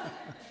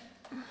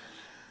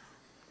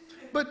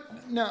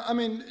 But now, I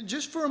mean,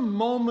 just for a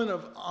moment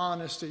of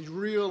honesty,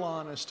 real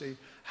honesty,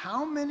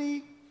 how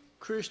many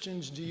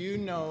Christians do you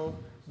know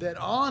that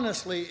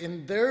honestly,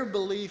 in their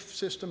belief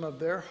system of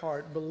their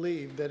heart,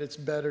 believe that it's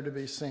better to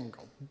be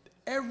single?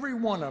 Every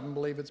one of them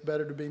believe it's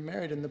better to be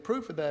married. And the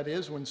proof of that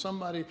is when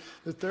somebody,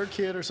 that their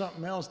kid or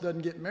something else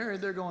doesn't get married,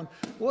 they're going,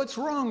 what's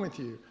wrong with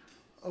you?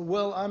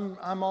 Well,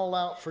 I'm all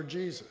out for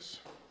Jesus.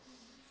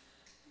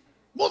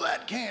 Well,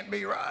 that can't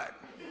be right.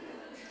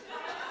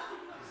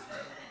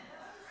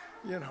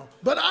 You know,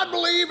 but I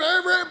believe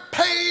every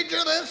page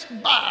of this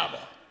Bible.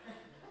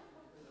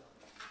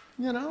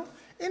 You know,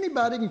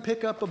 anybody can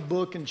pick up a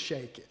book and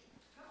shake it.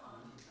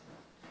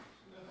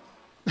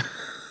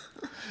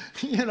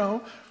 You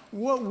know,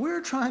 what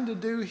we're trying to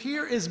do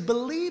here is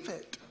believe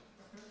it.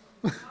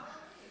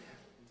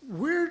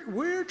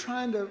 We're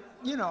trying to,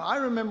 you know, I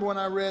remember when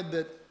I read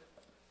that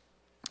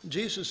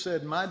Jesus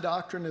said, my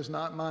doctrine is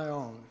not my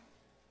own.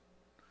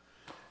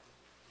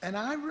 And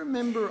I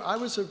remember I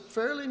was a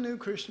fairly new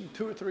Christian,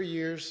 2 or 3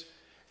 years,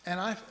 and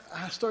I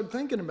started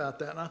thinking about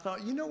that, and I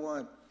thought, you know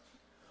what?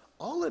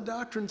 All the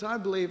doctrines I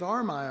believe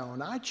are my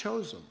own. I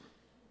chose them.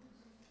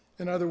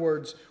 In other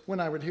words,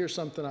 when I would hear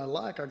something I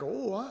like, I go,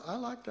 oh, I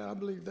like that, I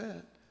believe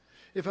that.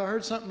 If I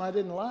heard something I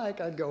didn't like,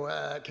 I'd go,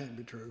 it can't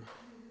be true.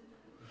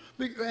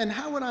 And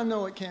how would I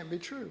know it can't be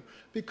true?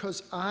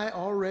 Because I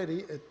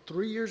already, at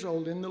 3 years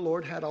old in the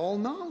Lord, had all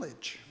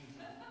knowledge.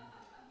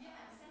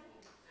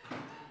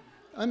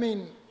 I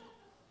mean,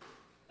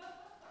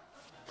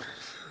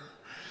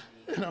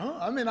 you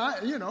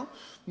know,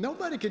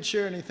 nobody could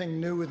share anything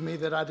new with me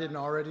that I didn't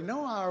already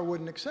know. I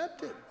wouldn't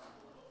accept it.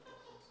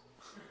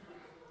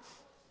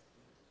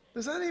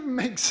 Does that even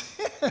make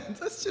sense?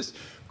 That's just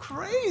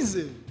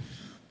crazy.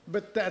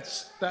 But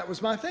that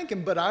was my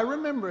thinking. But I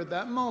remember at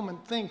that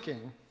moment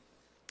thinking,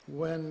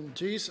 when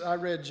I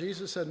read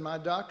Jesus said, my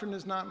doctrine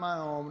is not my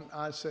own,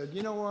 I said,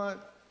 you know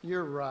what?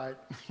 You're right.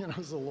 You know,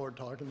 it's the Lord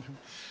talking to me.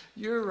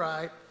 You're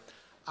right.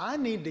 I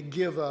need to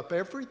give up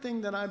everything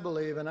that I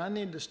believe, and I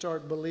need to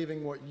start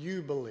believing what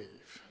you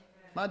believe.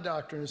 My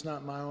doctrine is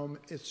not my own.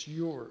 It's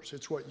yours.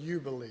 It's what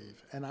you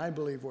believe, and I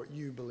believe what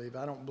you believe.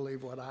 I don't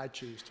believe what I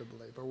choose to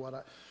believe or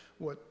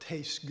what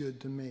tastes good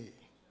to me,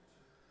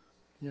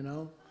 you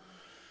know?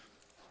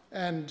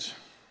 And,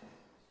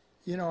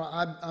 you know,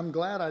 I'm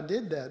glad I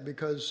did that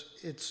because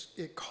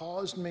it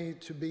caused me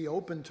to be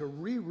open to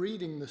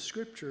rereading the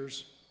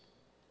scriptures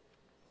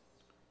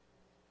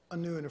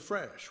anew and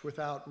afresh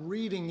without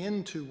reading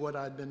into what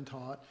I'd been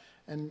taught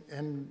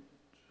and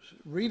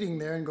reading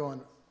there and going,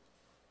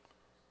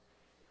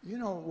 you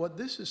know, what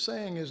this is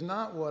saying is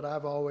not what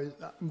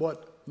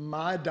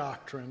my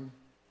doctrine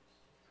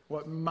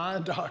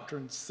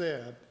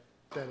said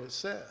that it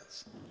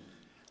says.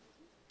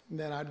 And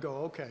then I'd go,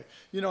 okay.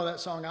 You know that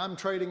song, I'm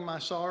Trading My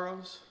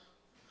Sorrows?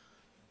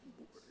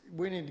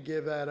 We need to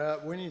give that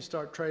up. We need to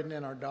start trading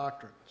in our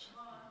doctrines.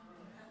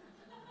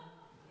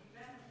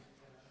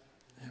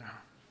 You know,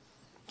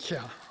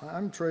 yeah,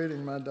 I'm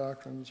trading my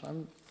doctrines.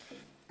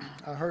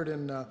 I heard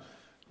in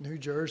New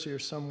Jersey or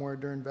somewhere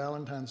during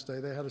Valentine's Day,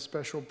 they had a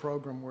special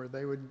program where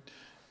they would,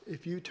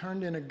 if you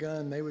turned in a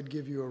gun, they would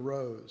give you a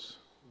rose.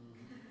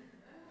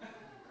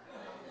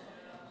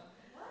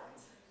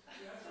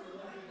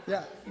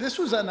 Yeah, this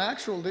was an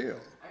actual deal.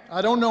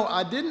 I don't know.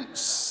 I didn't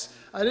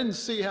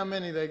see how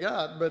many they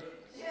got, but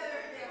Yeah,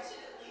 there should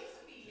at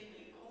least be an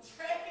equal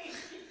trade.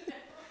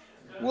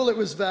 well, it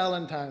was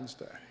Valentine's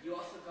Day. You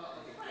also got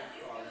like a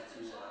gift card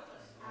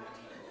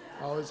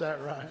to Oh, is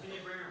that right? Can you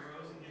bring a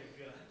rose and get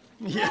a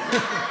gun? Yeah.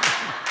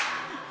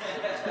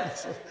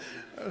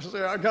 I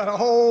say, I got a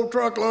whole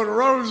truckload of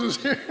roses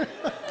here.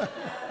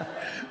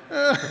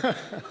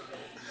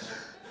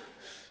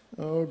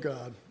 Oh,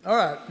 God. All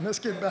right, let's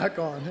get back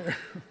on here.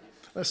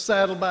 Let's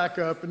saddle back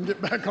up and get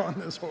back on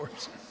this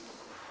horse.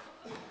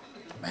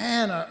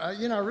 Man,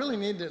 I really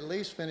need to at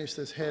least finish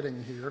this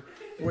heading here,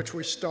 which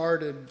we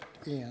started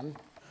in.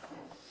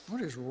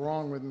 What is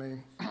wrong with me?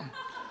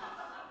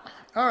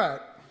 All right.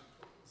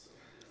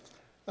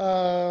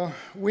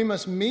 We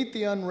must meet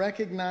the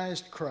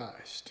unrecognized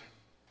Christ.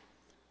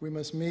 We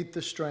must meet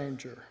the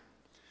stranger.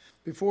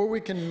 Before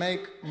we can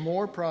make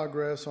more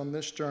progress on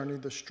this journey,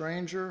 the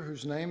stranger,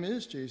 whose name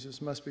is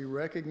Jesus, must be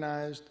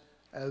recognized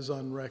as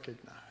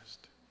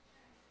unrecognized.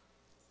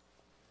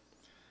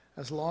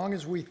 As long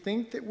as we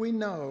think that we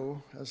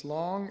know, as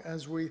long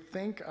as we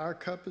think our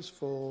cup is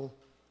full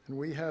and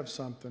we have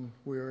something,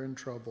 we are in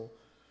trouble.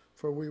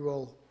 For we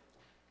will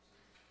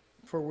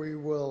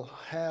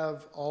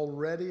have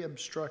already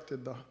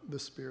obstructed the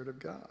Spirit of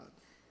God.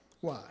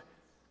 Why?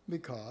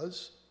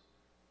 Because,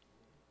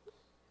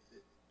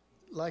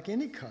 like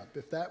any cup,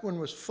 if that one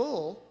was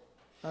full,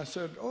 I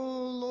said,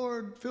 "Oh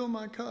Lord, fill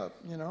my cup,"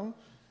 and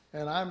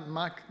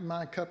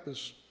my cup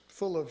is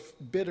full of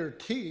bitter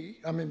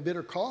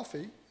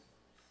coffee,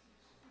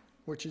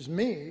 which is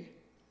me.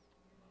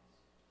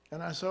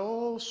 And I say,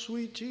 "Oh,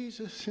 sweet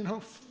Jesus,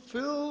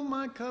 fill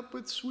my cup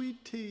with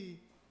sweet tea."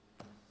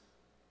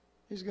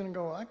 He's going to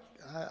go,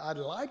 I'd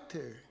like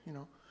to,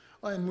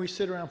 And we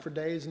sit around for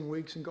days and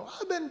weeks and go,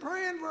 "I've been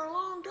praying for a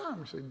long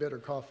time." Say, bitter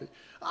coffee.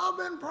 "I've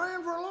been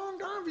praying for a long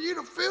time for you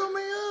to fill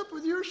me up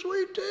with your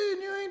sweet tea,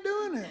 and you ain't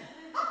doing it."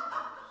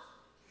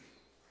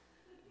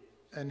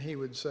 And he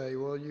would say,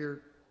 "Well,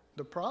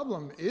 the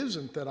problem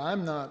isn't that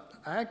I'm not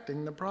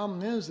acting. The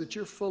problem is that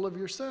you're full of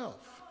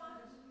yourself.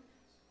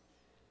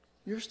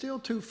 You're still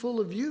too full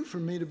of you for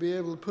me to be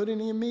able to put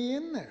any of me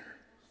in there."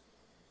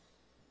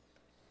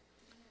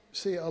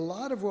 See, a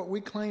lot of what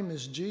we claim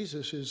is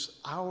Jesus is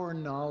our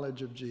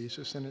knowledge of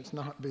Jesus, and it's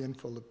not being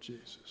full of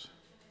Jesus.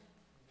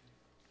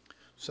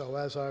 So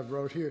as I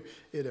wrote here,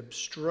 it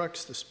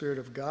obstructs the Spirit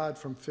of God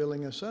from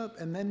filling us up,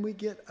 and then we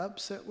get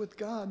upset with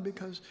God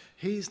because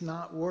he's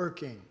not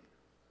working.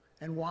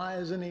 And why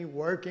isn't he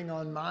working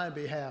on my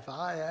behalf?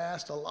 I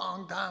asked a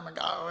long time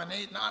ago, and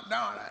he's not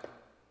doing it.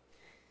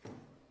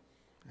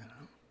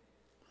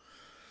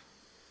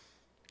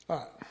 All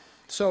right.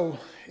 So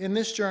in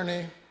this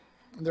journey,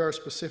 there are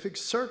specific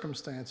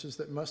circumstances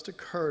that must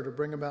occur to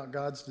bring about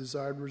God's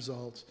desired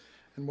results.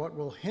 And what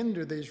will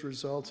hinder these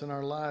results in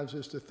our lives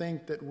is to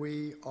think that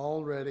we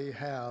already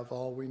have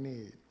all we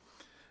need.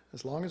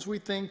 As long as we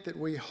think that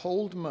we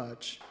hold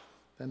much,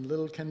 then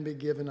little can be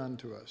given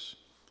unto us.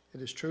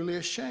 It is truly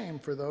a shame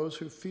for those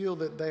who feel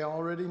that they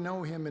already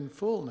know him in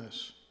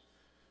fullness,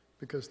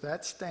 because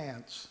that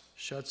stance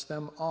shuts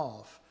them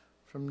off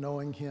from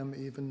knowing him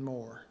even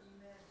more.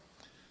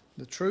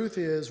 The truth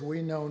is,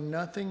 we know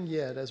nothing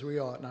yet as we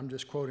ought, and I'm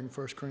just quoting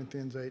 1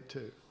 Corinthians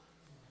 8:2.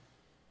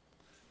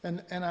 And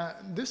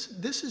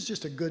this is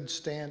just a good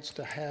stance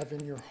to have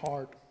in your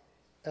heart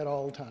at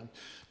all times.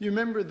 You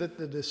remember that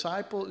the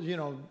disciples,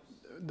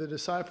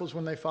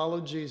 when they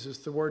followed Jesus,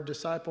 the word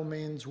disciple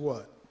means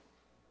what?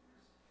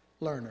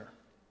 Learner.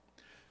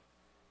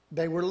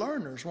 They were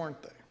learners,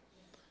 weren't they?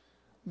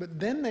 But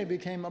then they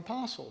became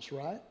apostles,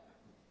 right?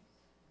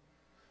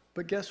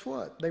 But guess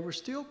what? They were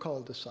still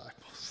called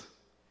disciples.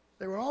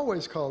 They were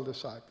always called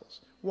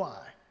disciples.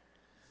 Why?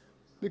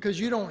 Because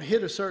you don't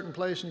hit a certain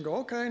place and go,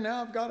 "Okay,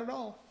 now I've got it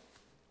all.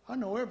 I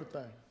know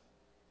everything.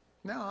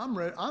 Now I'm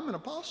ready. I'm an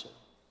apostle."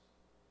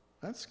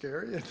 That's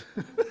scary.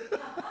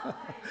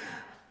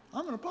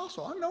 I'm an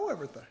apostle. I know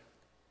everything.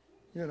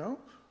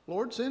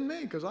 Lord, send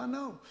me because I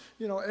know.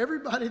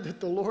 Everybody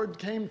that the Lord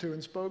came to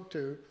and spoke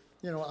to,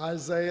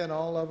 Isaiah and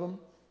all of them,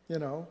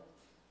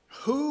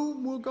 who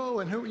will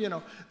go and who,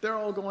 they're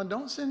all going,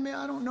 "Don't send me,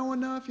 I don't know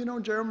enough."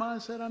 Jeremiah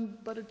said, "I'm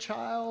but a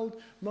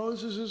child."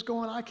 Moses is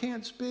going, "I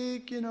can't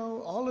speak."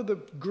 All of the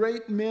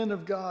great men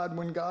of God,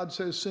 when God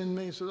says, "Send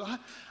me," says,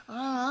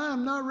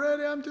 I'm not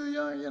ready, I'm too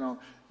young.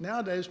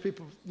 Nowadays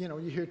people, you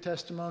hear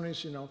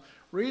testimonies,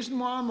 "Reason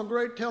why I'm a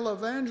great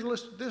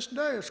televangelist this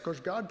day is because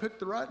God picked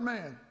the right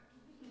man.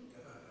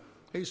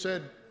 He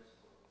said,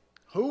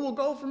 'Who will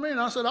go for me?'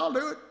 And I said, 'I'll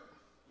do it.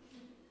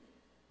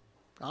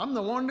 I'm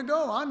the one to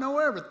go. I know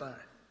everything.'"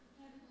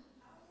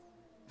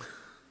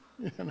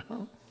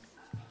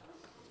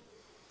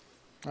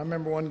 I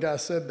remember one guy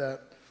said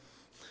that.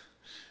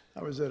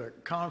 I was at a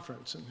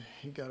conference and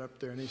he got up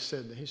there and he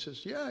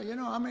says, yeah,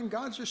 I mean,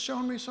 God's just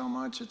shown me so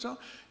much. It's all,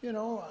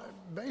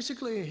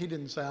 basically he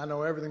didn't say I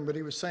know everything, but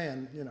he was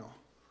saying,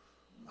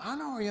 I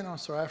know,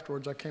 so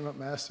afterwards I came up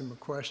and asked him a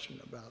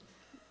question about,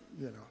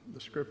 the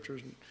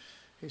scriptures. And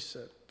he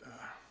said,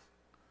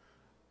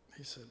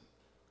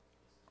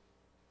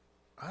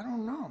 I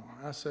don't know.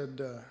 I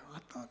said, I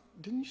thought,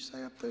 didn't you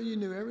say up there you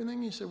knew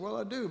everything? He said, well,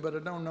 I do, but I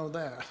don't know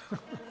that.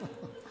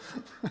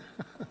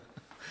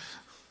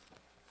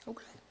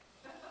 Okay.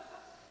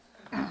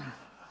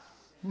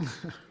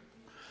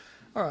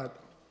 All right.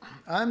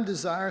 I'm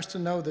desirous to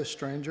know this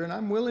stranger, and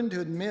I'm willing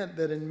to admit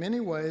that in many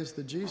ways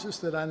the Jesus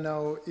that I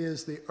know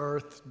is the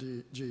earth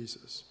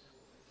Jesus.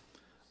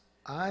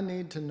 I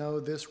need to know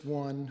this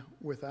one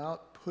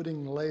without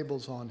putting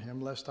labels on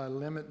him, lest I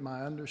limit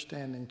my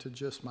understanding to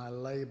just my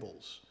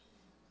labels.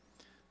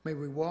 May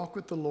we walk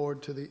with the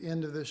Lord to the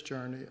end of this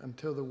journey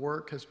until the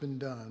work has been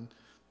done,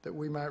 that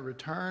we might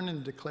return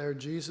and declare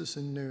Jesus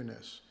in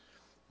newness.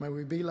 May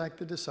we be like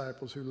the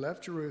disciples who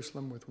left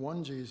Jerusalem with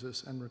one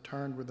Jesus and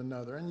returned with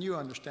another. And you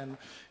understand,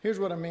 here's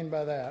what I mean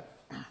by that.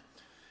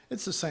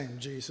 It's the same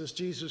Jesus.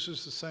 Jesus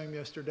is the same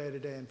yesterday,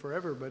 today, and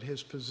forever, but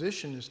his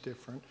position is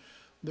different.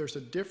 There's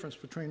a difference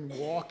between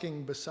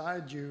walking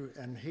beside you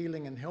and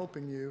healing and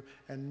helping you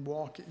and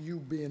you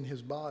being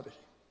his body.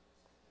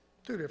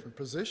 Two different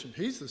positions.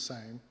 He's the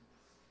same,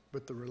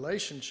 but the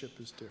relationship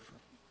is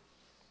different.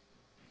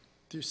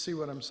 Do you see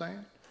what I'm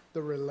saying?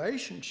 The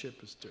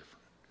relationship is different.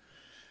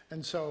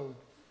 And so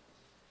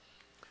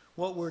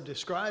what we're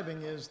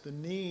describing is the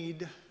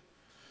need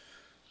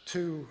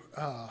to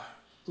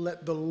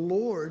let the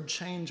Lord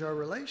change our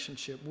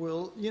relationship.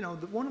 Well,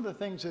 one of the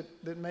things that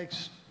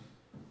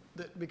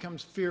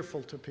becomes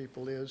fearful to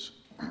people is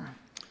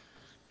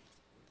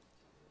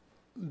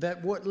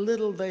that what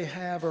little they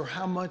have or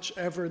how much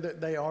ever that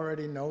they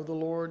already know the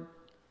Lord,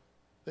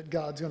 that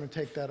God's going to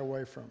take that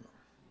away from them.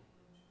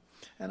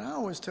 And I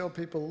always tell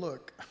people,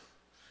 look,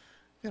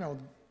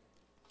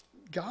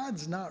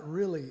 God's not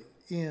really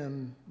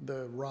in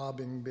the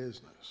robbing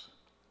business.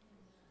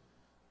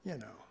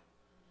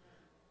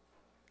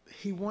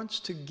 He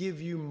wants to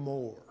give you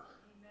more.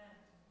 Amen.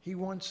 He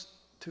wants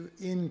to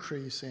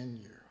increase in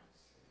you.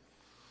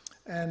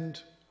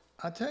 And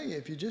I tell you,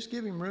 if you just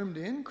give him room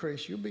to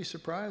increase, you'll be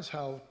surprised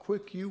how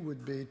quick you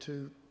would be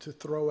to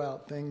throw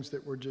out things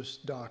that were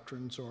just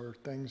doctrines or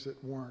things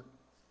that weren't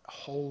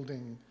held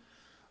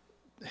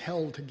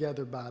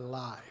together by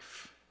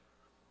life.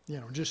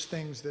 Just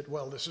things that,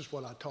 well, this is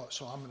what I taught,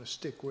 so I'm going to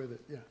stick with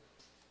it. Yeah.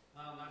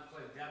 Not to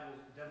play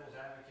devil's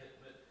advocate,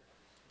 but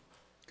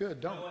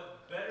good. Don't. You know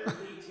what? Better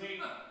he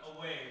take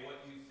away what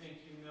you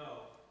think you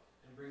know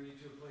and bring you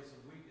to a place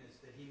of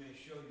weakness that he may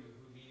show you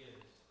who he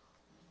is,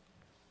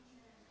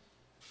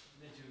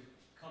 than to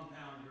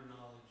compound your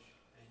knowledge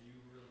and you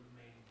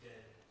remain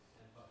dead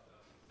and puffed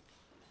up.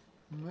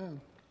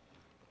 Amen.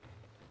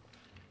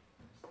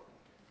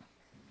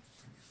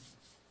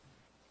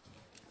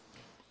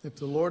 If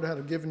the Lord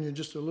had given you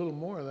just a little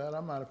more of that,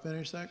 I might have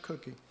finished that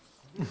cookie.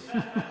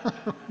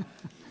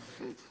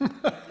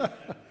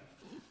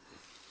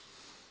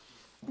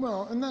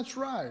 Well, and that's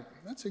right.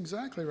 That's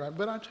exactly right.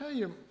 But I tell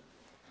you,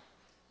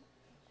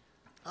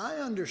 I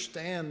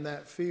understand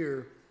that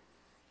fear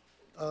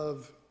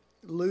of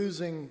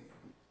losing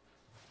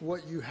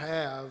what you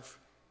have,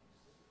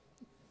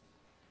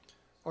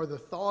 or the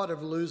thought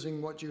of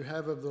losing what you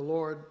have of the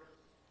Lord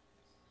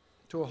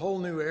to a whole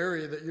new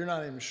area that you're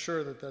not even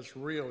sure that that's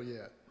real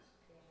yet.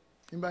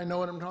 Anybody know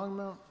what I'm talking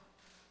about?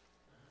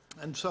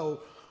 And so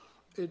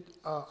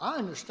I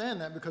understand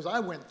that because I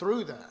went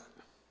through that.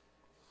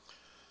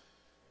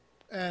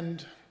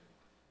 And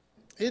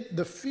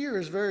the fear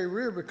is very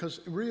real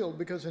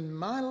because in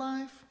my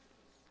life,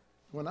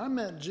 when I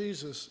met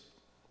Jesus,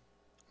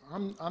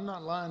 I'm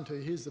not lying to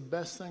you, he's the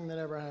best thing that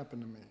ever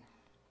happened to me.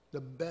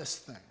 The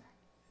best thing.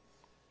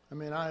 I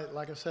mean,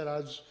 like I said, I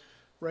was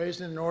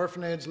raised in an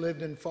orphanage,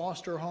 lived in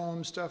foster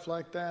homes, stuff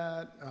like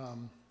that.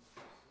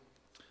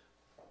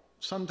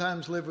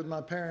 Sometimes lived with my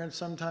parents,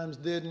 sometimes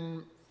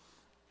didn't.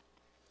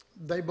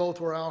 They both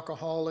were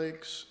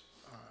alcoholics.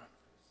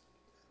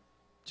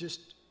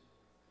 Just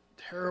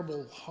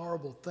terrible,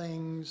 horrible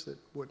things that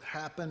would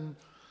happen.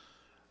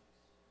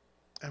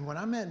 And when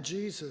I met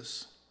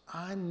Jesus,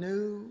 I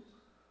knew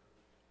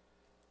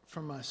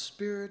from my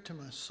spirit to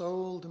my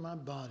soul to my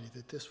body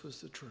that this was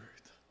the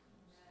truth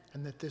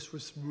and that this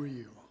was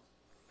real.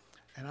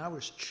 And I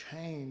was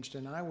changed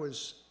and I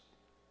was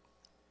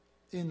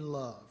in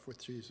love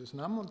with Jesus. And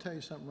I'm going to tell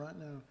you something right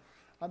now.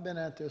 I've been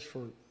at this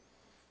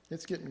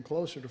it's getting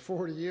closer to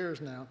 40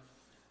 years now.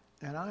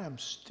 And I am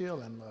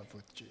still in love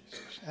with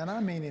Jesus. And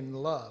I mean in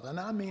love. And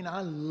I mean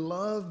I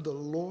love the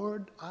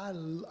Lord. I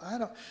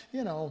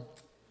don't,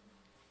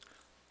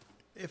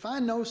 if I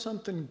know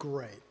something,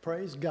 great.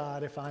 Praise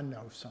God if I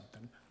know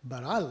something.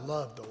 But I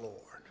love the Lord.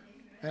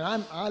 And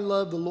I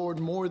love the Lord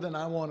more than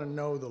I want to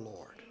know the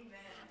Lord.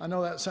 I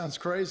know that sounds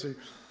crazy.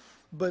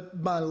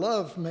 But my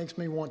love makes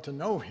me want to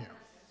know him.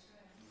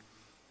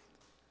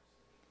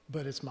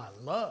 But it's my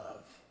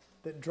love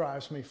that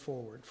drives me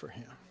forward for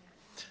him.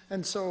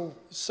 And so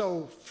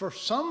for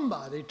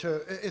somebody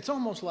to, it's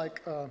almost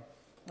like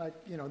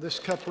this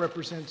cup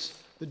represents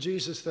the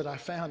Jesus that I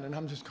found, and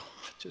I'm just going,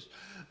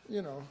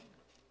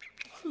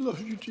 I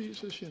love you,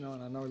 Jesus, and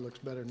I know he looks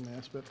better than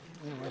this, but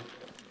anyway,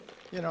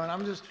 and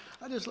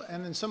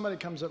and then somebody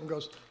comes up and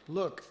goes,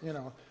 look,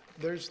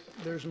 there's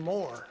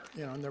more,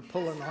 and they're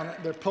pulling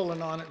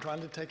on it, trying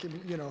to take him,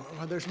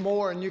 there's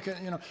more, and you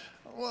can,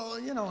 well,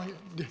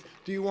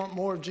 do you want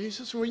more of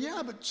Jesus? Well,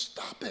 yeah, but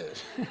stop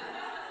it.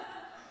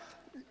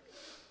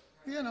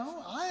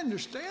 I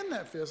understand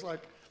that feels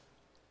like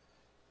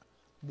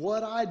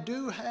what I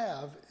do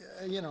have,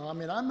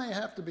 I may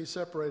have to be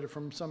separated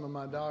from some of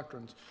my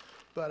doctrines,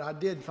 but I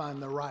did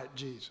find the right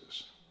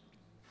Jesus.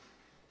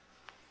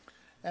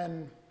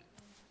 And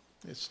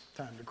it's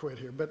time to quit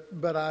here,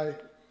 but I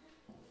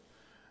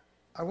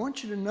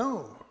want you to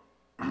know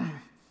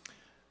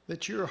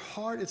that your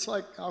heart, it's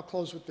like, I'll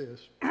close with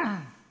this.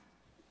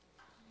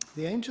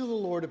 The angel of the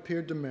Lord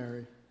appeared to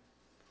Mary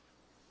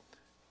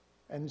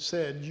and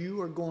said, you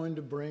are going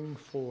to bring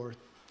forth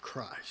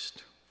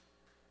Christ.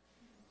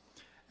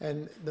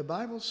 And the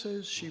Bible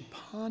says she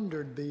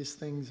pondered these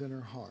things in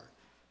her heart.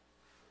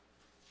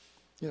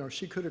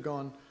 She could have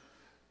gone,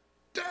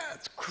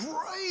 that's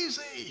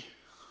crazy.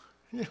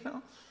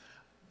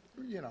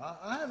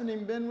 I haven't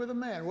even been with a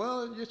man.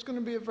 Well, it's going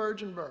to be a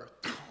virgin birth.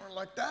 Or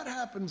like, that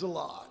happens a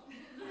lot.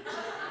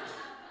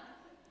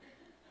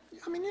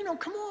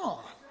 Come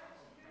on.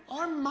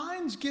 Our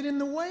minds get in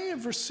the way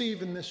of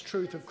receiving this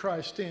truth of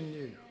Christ in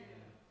you.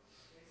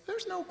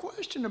 There's no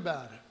question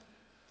about it.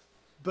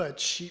 But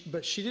she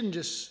didn't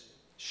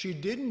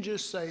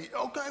just say,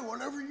 okay,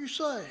 whatever you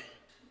say.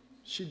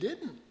 She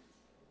didn't.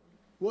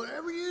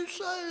 Whatever you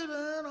say,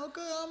 then,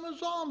 okay, I'm a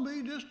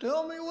zombie. Just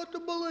tell me what to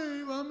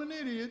believe. I'm an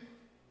idiot.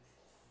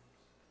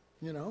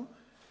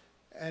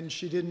 And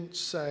she didn't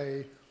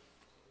say,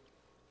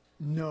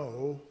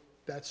 no,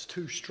 that's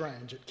too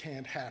strange. It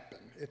can't happen.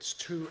 It's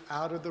too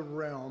out of the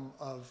realm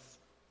of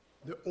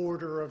the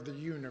order of the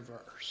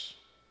universe.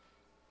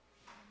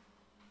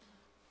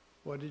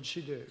 What did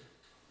she do?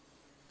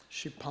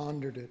 She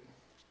pondered it.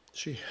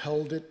 She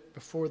held it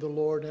before the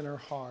Lord in her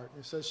heart.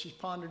 It says she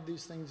pondered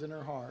these things in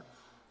her heart.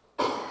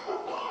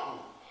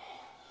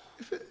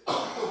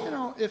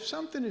 If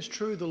something is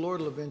true, the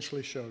Lord will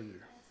eventually show you.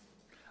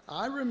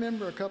 I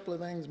remember a couple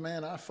of things,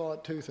 man, I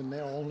fought tooth and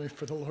nail only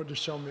for the Lord to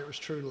show me it was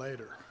true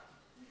later.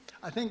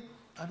 I think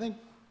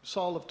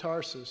Saul of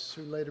Tarsus,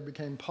 who later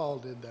became Paul,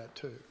 did that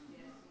too.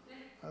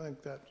 I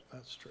think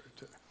that's true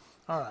too.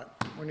 All right,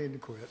 we need to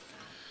quit.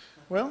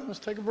 Well, let's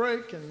take a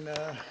break, and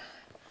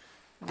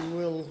we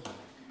will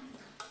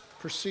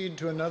proceed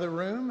to another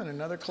room and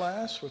another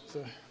class with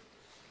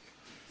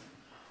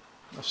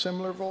a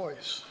similar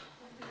voice.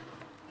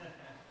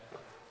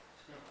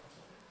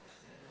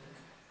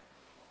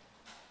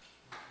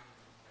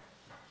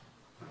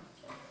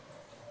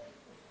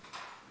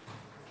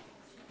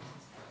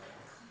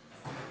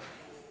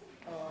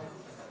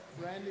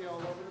 Randy all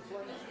over the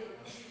place?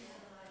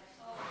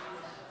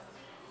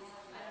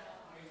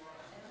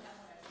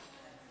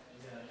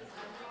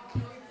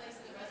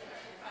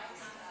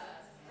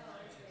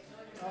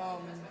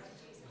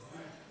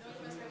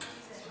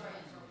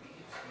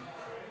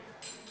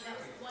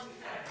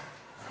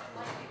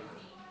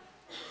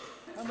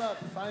 How about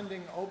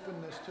finding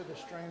openness to the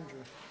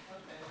stranger?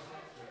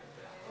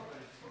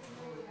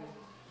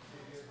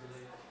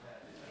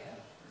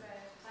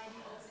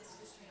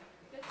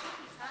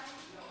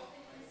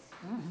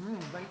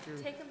 Thank you.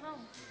 Take him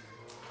home.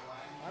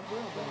 I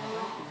will, thank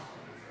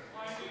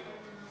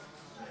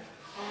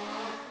you.